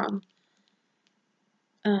that from.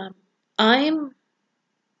 I'm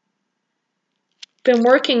been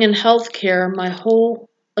working in healthcare my whole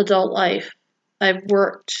adult life. I've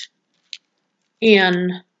worked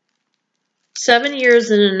in 7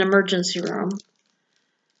 years in an emergency room.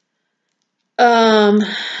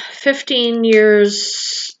 15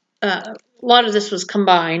 years, a lot of this was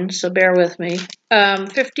combined, so bear with me.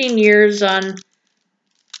 15 years on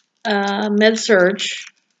med-surg,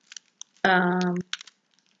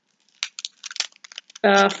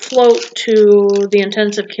 float to the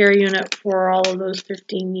intensive care unit for all of those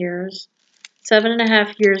 15 years.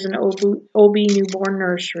 7.5 years in OB newborn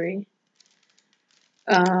nursery.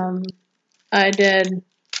 I did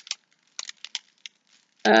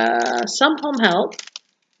some home health,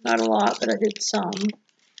 not a lot, but I did some.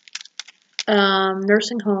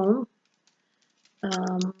 Nursing home,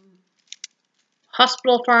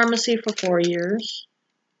 hospital pharmacy for 4 years,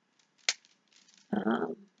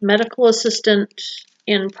 medical assistant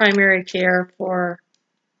in primary care for,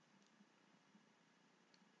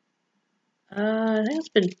 I think it's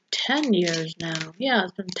been 10 years now. Yeah,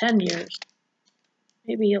 it's been 10 years,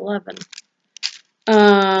 maybe 11.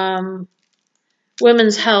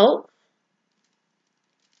 Women's health,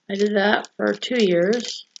 I did that for 2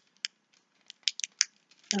 years.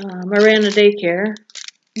 I ran a daycare.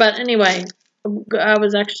 But anyway, I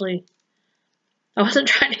wasn't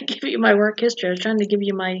trying to give you my work history. I was trying to give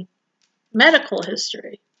you my medical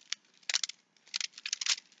history.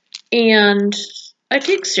 And I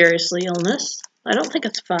take seriously illness. I don't think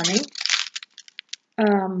it's funny.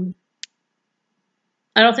 I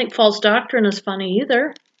don't think false doctrine is funny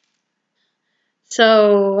either.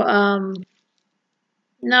 So,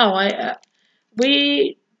 no,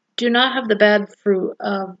 we do not have the bad fruit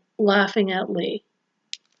of laughing at Lee.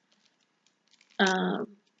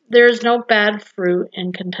 There is no bad fruit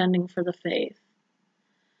in contending for the faith.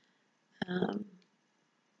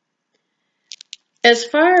 As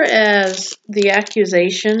far as the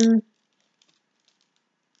accusation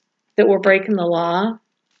that we're breaking the law,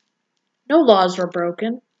 no laws were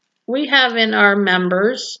broken. We have in our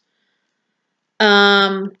members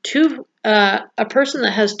a person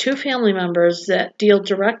that has 2 family members that deal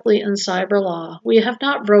directly in cyber law. We have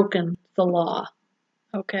not broken the law,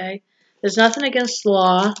 okay? There's nothing against the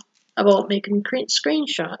law about making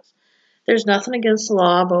screenshots. There's nothing against the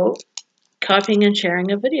law about copying and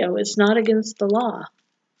sharing a video. It's not against the law.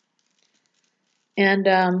 And,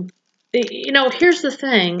 here's the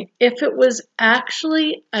thing. If it was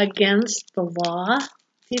actually against the law,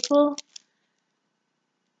 people,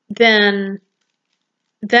 then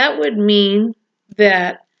that would mean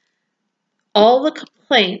that all the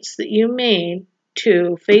complaints that you made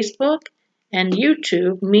to Facebook and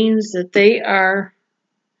YouTube means that they are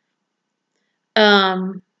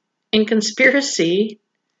in conspiracy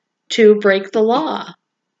to break the law.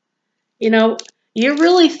 You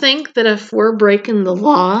really think that if we're breaking the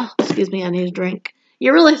law, excuse me, I need a drink.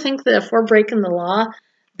 You really think that if we're breaking the law,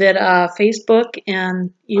 that Facebook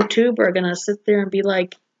and YouTube are going to sit there and be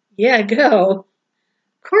like, yeah, go?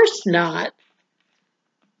 Of course not.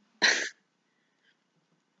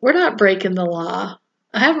 We're not breaking the law.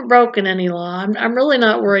 I haven't broken any law. I'm really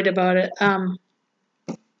not worried about it.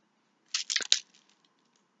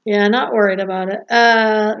 Yeah, not worried about it.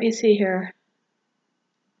 Let me see here.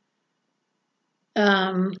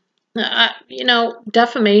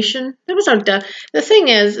 Defamation. There was no the thing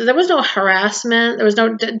is, there was no harassment. There was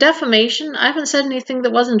no defamation. I haven't said anything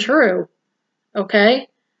that wasn't true. Okay?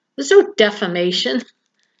 There's no defamation.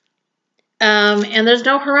 And there's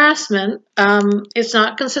no harassment. It's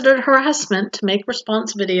not considered harassment to make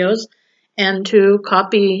response videos and to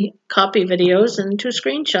copy videos and to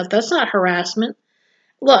screenshot. That's not harassment.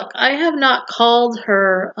 Look, I have not called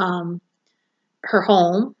her her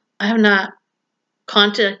home. I have not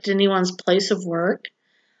contacted anyone's place of work.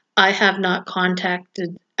 I have not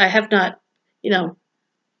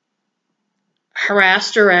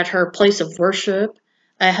harassed her at her place of worship.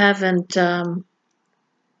 I haven't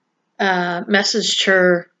messaged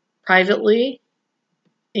her privately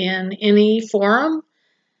in any forum.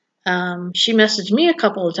 She messaged me a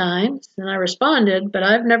couple of times, and I responded, but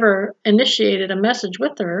I've never initiated a message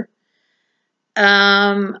with her.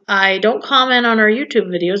 I don't comment on her YouTube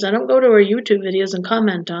videos. I don't go to her YouTube videos and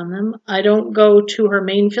comment on them. I don't go to her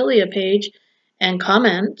main Philia page and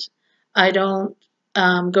comment. I don't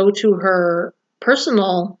go to her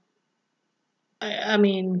personal. I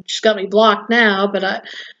mean, she's got me blocked now, but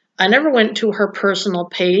I never went to her personal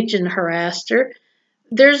page and harassed her.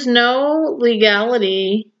 There's no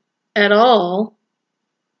legality at all.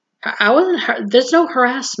 There's no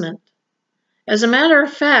harassment. As a matter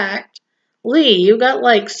of fact, Lee, you got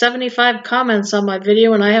like 75 comments on my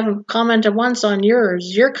video and I haven't commented once on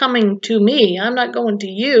yours. You're coming to me. I'm not going to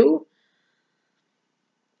you.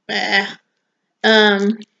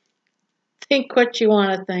 Think what you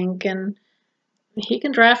want to think, and he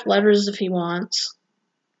can draft letters if he wants.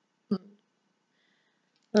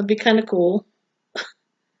 That'd be kind of cool.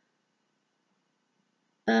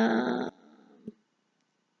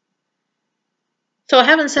 So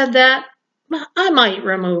having said that, I might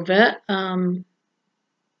remove it. I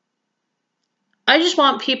just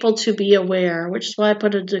want people to be aware, which is why I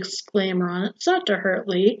put a disclaimer on it. It's not to hurt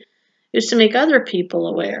Lee. It's to make other people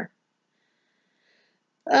aware.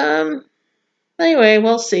 Anyway,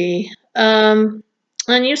 we'll see. And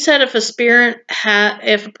you said if a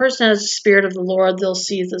person has the spirit of the Lord, they'll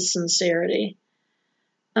see the sincerity.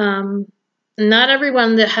 Not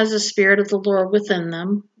everyone that has the spirit of the Lord within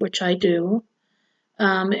them, which I do,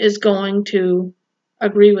 is going to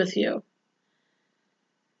agree with you.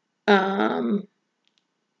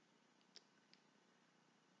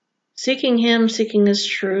 Seeking Him, seeking His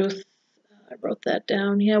truth. I wrote that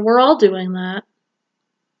down. Yeah, we're all doing that.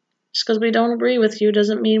 Just because we don't agree with you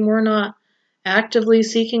doesn't mean we're not actively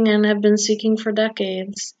seeking and have been seeking for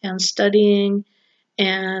decades and studying.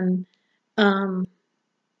 And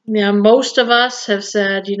most of us have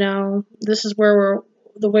said, this is where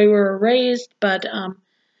the way we were raised, but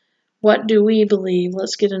what do we believe?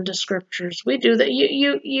 Let's get into scriptures. We do that.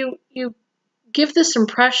 You give this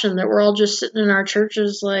impression that we're all just sitting in our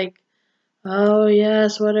churches like, oh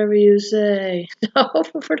yes, whatever you say. No,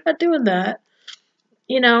 we're not doing that.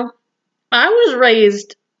 I was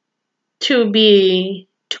raised to be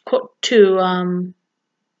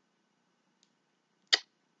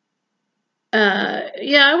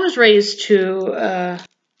I was raised to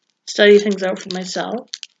study things out for myself.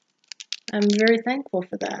 I'm very thankful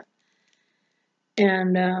for that.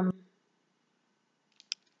 And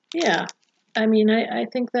I mean, I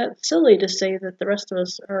think that's silly to say that the rest of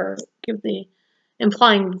us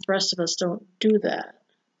implying that the rest of us don't do that.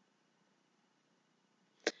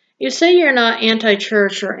 You say you're not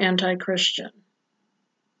anti-church or anti-Christian,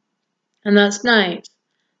 and that's nice.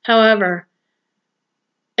 However,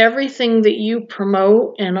 everything that you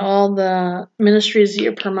promote and all the ministries that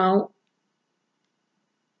you promote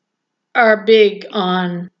are big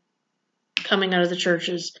on coming out of the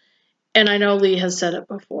churches. And I know Lee has said it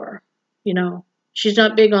before. She's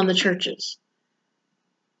not big on the churches.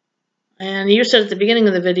 And you said at the beginning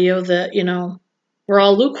of the video that, we're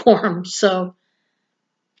all lukewarm. So,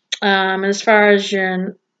 as far as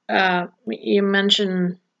you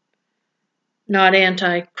mentioned not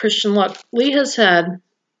anti-Christian, look, Lee has said,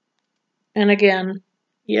 and again,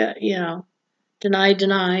 deny,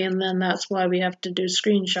 and then that's why we have to do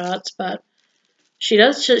screenshots, but she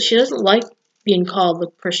doesn't like being called a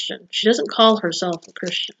Christian. She doesn't call herself a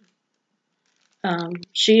Christian.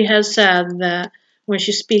 She has said that when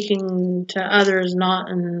she's speaking to others not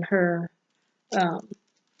in her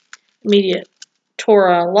immediate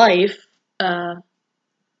Torah life,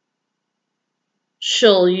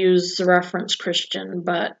 she'll use the reference Christian,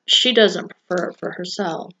 but she doesn't prefer it for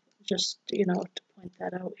herself. Just, to point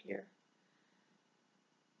that out here.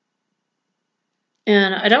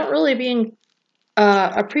 And I don't really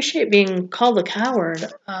appreciate being called a coward.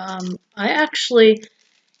 I actually,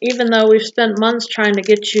 even though we've spent months trying to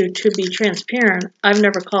get you to be transparent, I've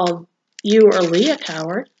never called you or Lee a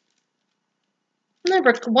coward.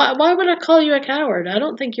 Never. Why would I call you a coward? I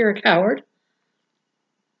don't think you're a coward.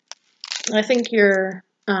 I think you're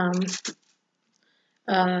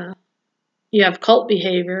you have cult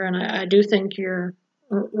behavior, and I do think you're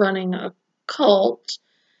running a cult.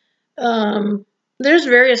 There's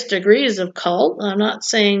various degrees of cult. I'm not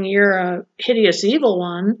saying you're a hideous evil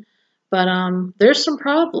one, but there's some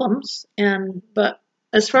problems. But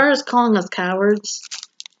as far as calling us cowards,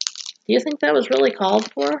 do you think that was really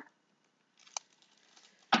called for?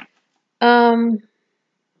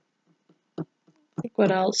 Think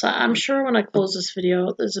what else? I'm sure when I close this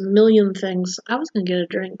video, there's a million things. I was gonna get a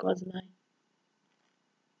drink, wasn't I?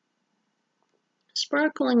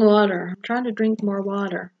 Sparkling water. I'm trying to drink more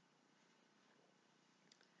water.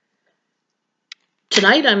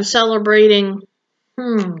 tonight I'm celebrating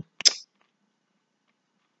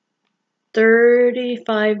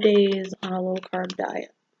 35 days on a low-carb diet.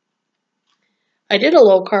 I did a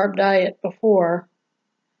low-carb diet before.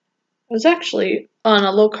 I was actually on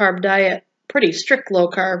a low-carb diet, pretty strict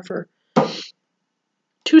low-carb, for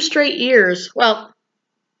 2 straight years. Well,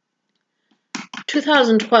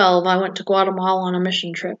 2012, I went to Guatemala on a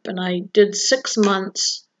mission trip, and I did 6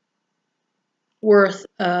 months worth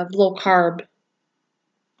of low-carb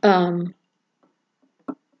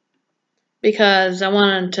because I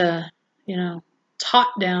wanted to, it's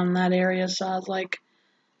hot down in that area, so I was like,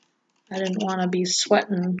 I didn't want to be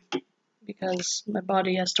sweating because my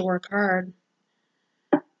body has to work hard.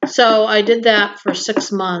 So I did that for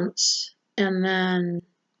 6 months, and then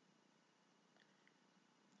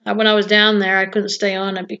when I was down there, I couldn't stay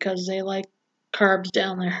on it because they like carbs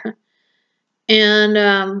down there.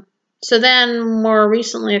 And so then more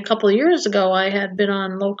recently, a couple of years ago, I had been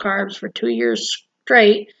on low carbs for 2 years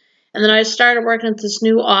straight. And then I started working at this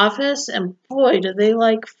new office, and boy, do they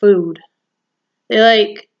like food. They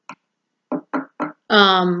like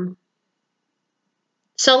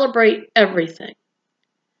celebrate everything.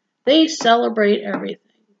 They celebrate everything.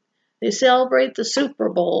 They celebrate the Super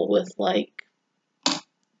Bowl with like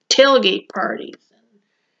tailgate parties.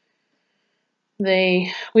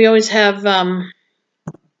 We always have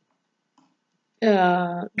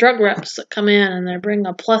drug reps that come in, and they bring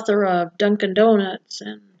a plethora of Dunkin' Donuts.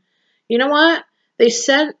 And you know what? They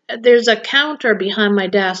said there's a counter behind my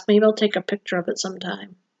desk. Maybe I'll take a picture of it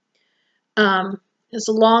sometime. It's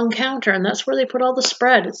a long counter, and that's where they put all the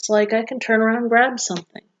spread. It's like I can turn around and grab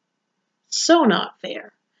something. So not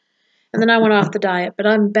fair. And then I went off the diet, but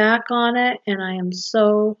I'm back on it, and I am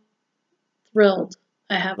so thrilled.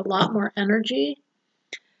 I have a lot more energy.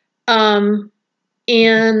 And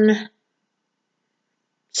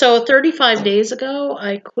so 35 days ago,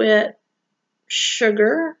 I quit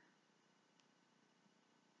sugar,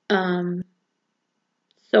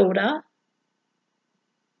 soda,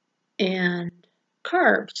 and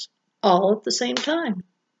carbs all at the same time.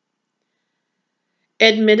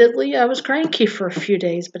 Admittedly, I was cranky for a few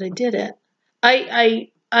days, but I did it. I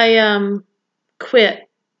quit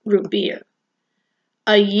root beer.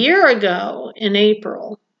 A year ago in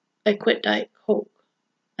April, I quit Diet Coke.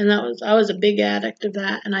 And I was a big addict of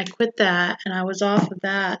that, and I quit that, and I was off of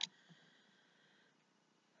that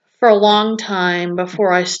for a long time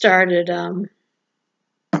before I started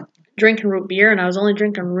drinking root beer, and I was only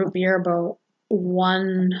drinking root beer about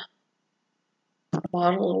 1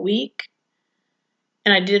 bottle a week.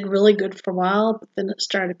 And I did really good for a while, but then it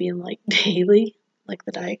started being like daily, like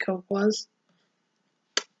the Diet Coke was.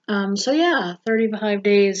 So yeah, 35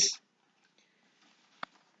 days.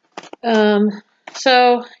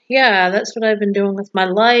 So yeah, that's what I've been doing with my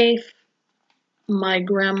life. My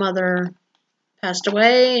grandmother passed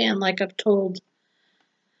away, and like I've told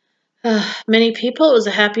many people, it was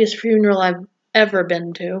the happiest funeral I've ever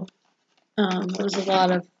been to. It was a lot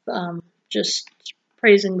of just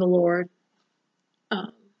praising the Lord.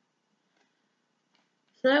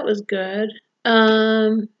 So that was good.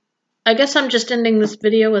 I guess I'm just ending this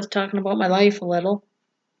video with talking about my life a little.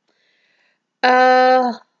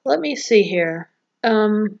 Let me see here.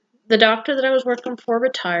 The doctor that I was working for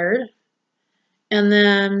retired, and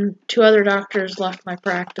then 2 other doctors left my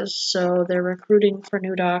practice, so they're recruiting for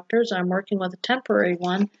new doctors. I'm working with a temporary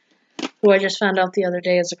one, who I just found out the other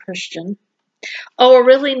day is a Christian. Oh, a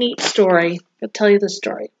really neat story. I'll tell you the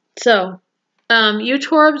story. So, you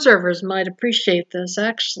tour observers might appreciate this,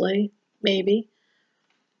 actually, maybe.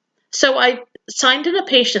 So I signed in a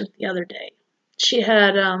patient the other day. She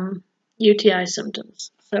had UTI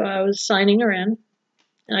symptoms. So I was signing her in,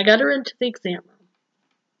 and I got her into the exam room.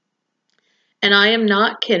 And I am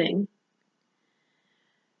not kidding.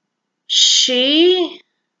 She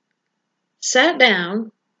sat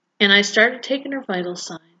down, and I started taking her vital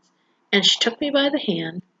signs. And she took me by the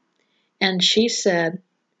hand, and she said,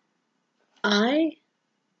 I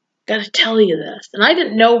got to tell you this. And I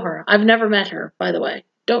didn't know her. I've never met her, by the way.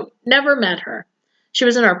 Never met her. She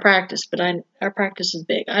was in our practice, but our practice is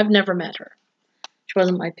big. I've never met her. She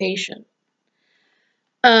wasn't my patient.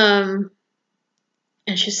 And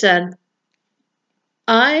she said,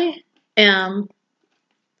 I am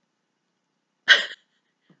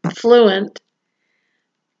fluent.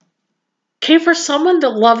 Okay, for someone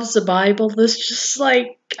that loves the Bible, this just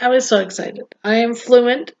like, I was so excited. I am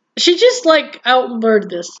fluent. She just like outworded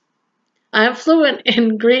this. I am fluent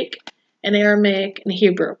in Greek and Aramaic and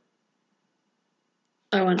Hebrew.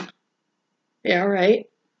 I went, yeah, right.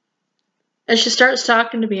 And she starts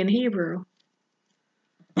talking to me in Hebrew.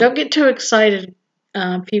 Don't get too excited,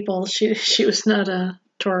 people. She was not a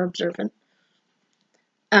Torah observant.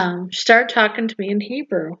 She started talking to me in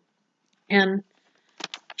Hebrew, and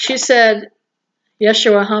she said,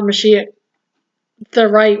 Yeshua HaMashiach, the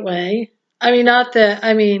right way. I mean, not that,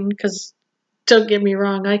 I mean, because don't get me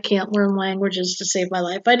wrong, I can't learn languages to save my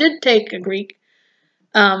life. I did take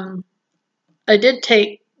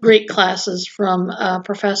Greek classes from a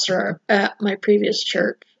professor at my previous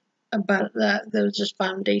church, but that was just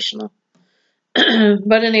foundational.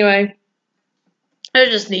 But anyway, it was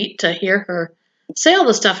just neat to hear her say all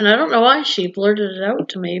this stuff, and I don't know why she blurted it out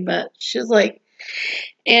to me, but she was like,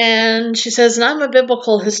 and she says, and I'm a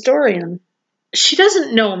biblical historian. She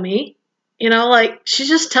doesn't know me, like she's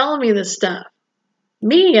just telling me this stuff.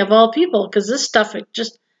 Me, of all people, because this stuff, it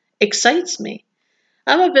just excites me.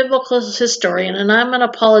 I'm a biblical historian, and I'm an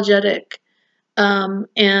apologetic. And,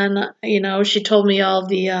 she told me all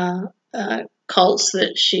the cults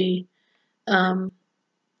that she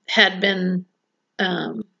had been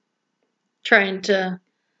trying to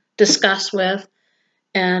discuss with.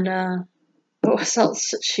 And what else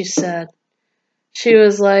that she said? She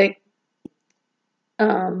was like,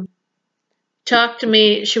 talk to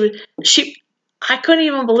me. I couldn't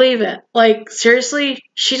even believe it. Like, seriously,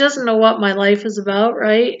 she doesn't know what my life is about,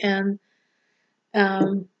 right? And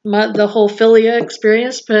the whole Philia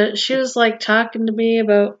experience, but she was like talking to me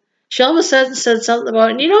about, she all of a sudden said something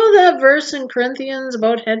about, that verse in Corinthians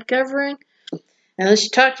about head covering? And then she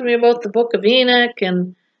talked to me about the book of Enoch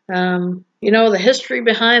and, the history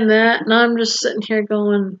behind that. And I'm just sitting here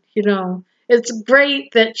going, it's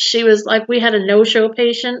great that she was like, we had a no-show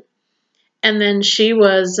patient, and then she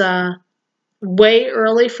was way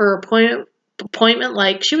early for her appointment.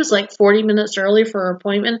 Like, she was like 40 minutes early for her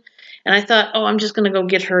appointment. And I thought, I'm just going to go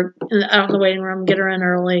get her out in the waiting room, get her in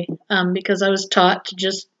early, because I was taught to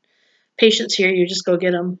just, patients here, you just go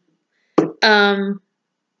get them.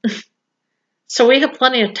 So we had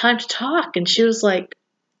plenty of time to talk, and she was like,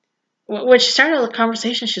 when she started the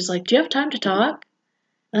conversation, she was like, do you have time to talk?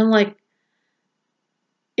 And I'm like,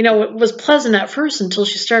 it was pleasant at first until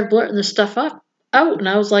she started blurting this stuff out, and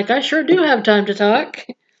I was like, I sure do have time to talk.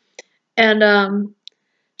 And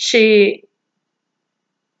she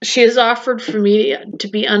has offered for me to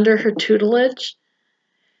be under her tutelage.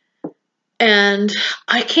 And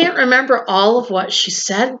I can't remember all of what she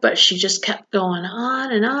said, but she just kept going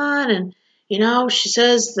on and on. And, she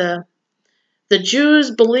says the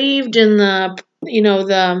Jews believed in the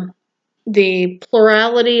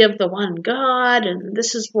plurality of the one God, and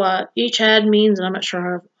this is what each had means, and I'm not sure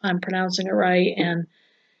how I'm pronouncing it right. And,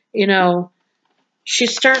 she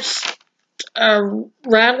starts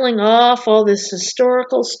rattling off all this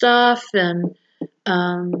historical stuff, and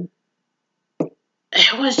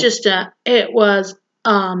it was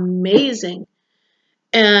amazing.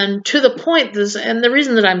 And to the point, and the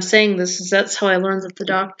reason that I'm saying this is that's how I learned that the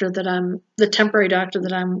temporary doctor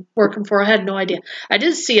that I'm working for, I had no idea. I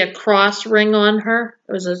did see a cross ring on her.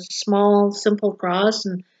 It was a small, simple cross,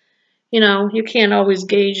 and, you can't always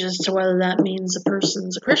gauge as to whether that means a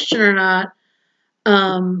person's a Christian or not.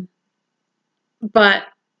 But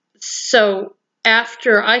so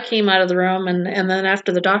after I came out of the room, and then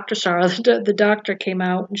after the doctor saw her, the doctor came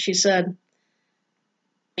out, and she said,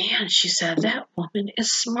 man, she said, that woman is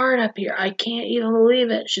smart up here. I can't even believe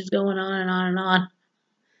it. She's going on and on and on.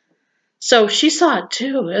 So she saw it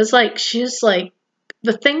too. It was like, she's like,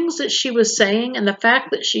 the things that she was saying, and the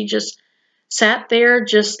fact that she just sat there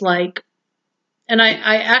just like, and I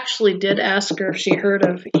actually did ask her if she heard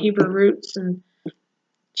of Hebrew roots, and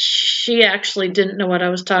she actually didn't know what I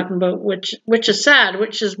was talking about, which is sad,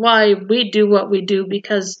 which is why we do what we do,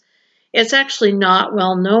 because it's actually not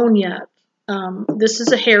well known yet. This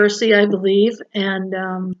is a heresy, I believe,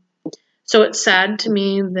 and so it's sad to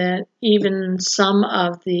me that even some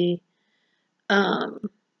of the what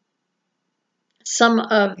was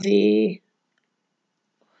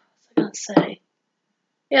I going to say?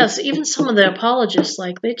 Yes, even some of the apologists,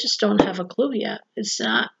 like, they just don't have a clue yet. It's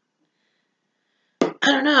not, I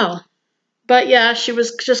don't know. But yeah, she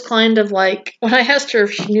was just kind of like, when I asked her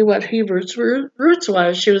if she knew what Hebrew's roots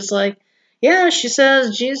was, she was like, yeah, she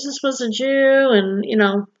says Jesus was a Jew, and,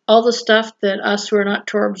 all the stuff that us who are not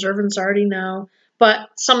Torah observants already know. But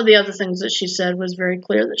some of the other things that she said was very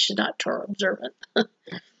clear that she's not Torah observant.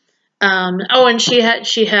 And she had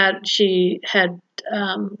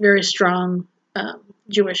very strong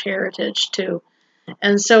Jewish heritage too.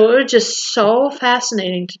 And so it was just so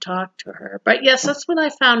fascinating to talk to her. But yes, that's when I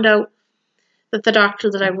found out that the doctor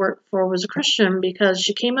that I worked for was a Christian, because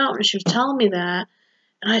she came out and she was telling me that.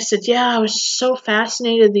 And I said, yeah, I was so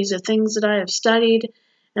fascinated. These are things that I have studied.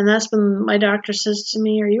 And that's when my doctor says to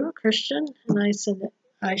me, "Are you a Christian?" And I said,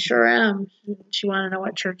 "I sure am." And she wanted to know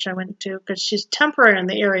what church I went to because she's temporary in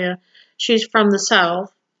the area. She's from the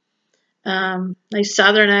South, nice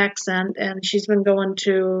Southern accent, and she's been going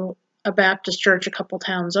to a Baptist church a couple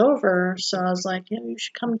towns over. So I was like, you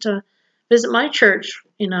should come to visit my church,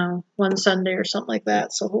 one Sunday or something like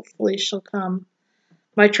that. So hopefully she'll come.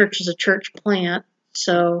 My church is a church plant,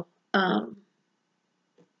 so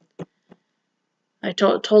I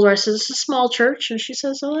told her, I said, "It's a small church," and she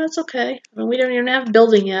says, "Oh, that's okay. I mean, we don't even have a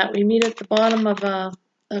building yet. We meet at the bottom of a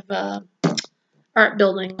art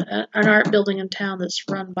building, an art building in town that's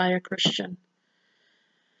run by a Christian."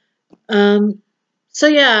 So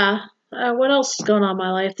yeah, what else is going on in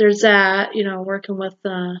my life? There's that, working with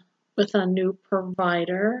a new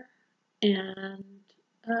provider, and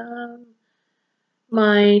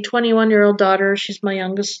my 21-year-old daughter. She's my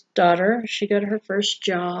youngest daughter. She got her first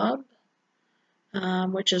job.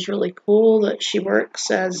 Which is really cool, that she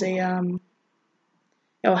works as a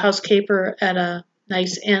housekeeper at a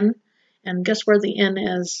nice inn. And guess where the inn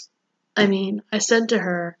is? I mean, I said to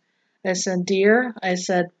her, I said, "Dear," I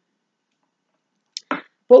said,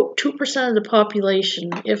 "about 2% of the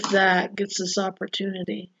population, if that, gets this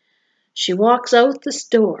opportunity." She walks out this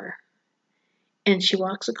door, and she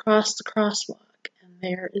walks across the crosswalk, and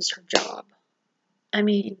there is her job. I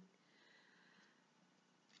mean,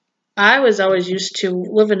 I was always used to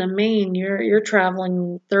living in Maine. You're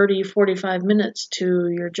traveling 30, 45 minutes to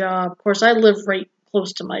your job. Of course, I live right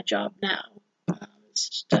close to my job now. It's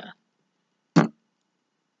just a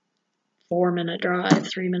 4-minute drive,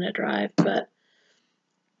 3-minute drive, but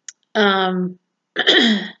yeah,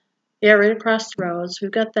 right across the road. So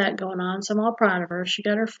we've got that going on. So I'm all proud of her. She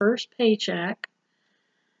got her first paycheck,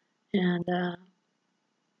 and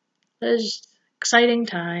it's exciting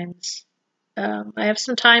times. I have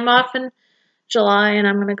some time off in July, and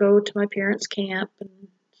I'm going to go to my parents' camp and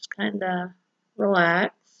just kind of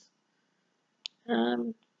relax.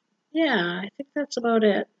 Yeah, I think that's about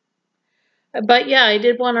it. But yeah, I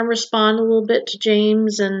did want to respond a little bit to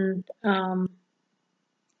James, and I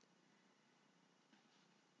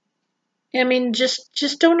mean,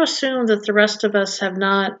 just don't assume that the rest of us have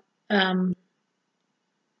not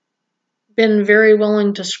been very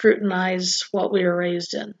willing to scrutinize what we were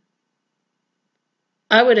raised in.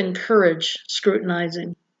 I would encourage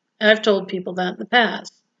scrutinizing. I've told people that in the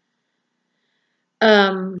past.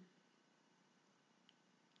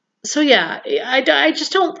 So yeah, I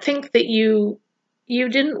just don't think that you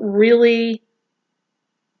didn't really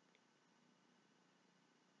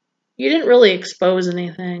expose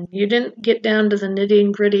anything. You didn't get down to the nitty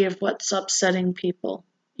and gritty of what's upsetting people.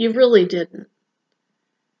 You really didn't.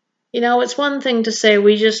 It's one thing to say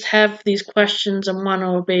we just have these questions and want to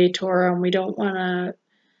obey Torah, and we don't want to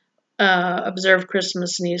observe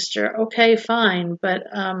Christmas and Easter. Okay, fine, but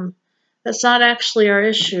that's not actually our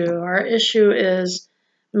issue. Our issue is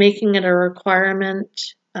making it a requirement.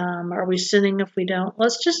 Are we sinning if we don't?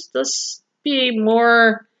 Let's be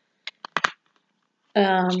more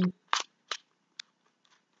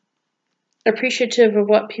appreciative of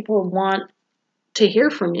what people want to hear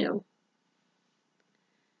from you.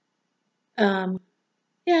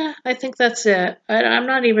 Yeah, I think that's it. I'm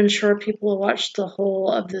not even sure people will watch the whole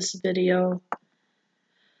of this video.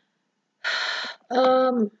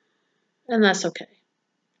 And that's okay.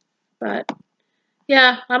 But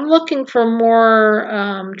yeah, I'm looking for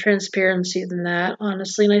more transparency than that,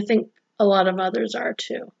 honestly, and I think a lot of others are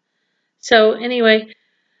too. So anyway,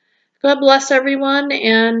 God bless everyone,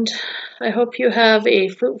 and I hope you have a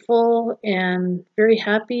fruitful and very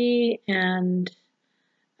happy and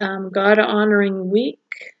God-honoring week,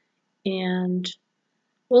 and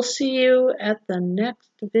we'll see you at the next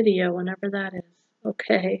video, whenever that is.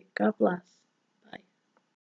 Okay, God bless.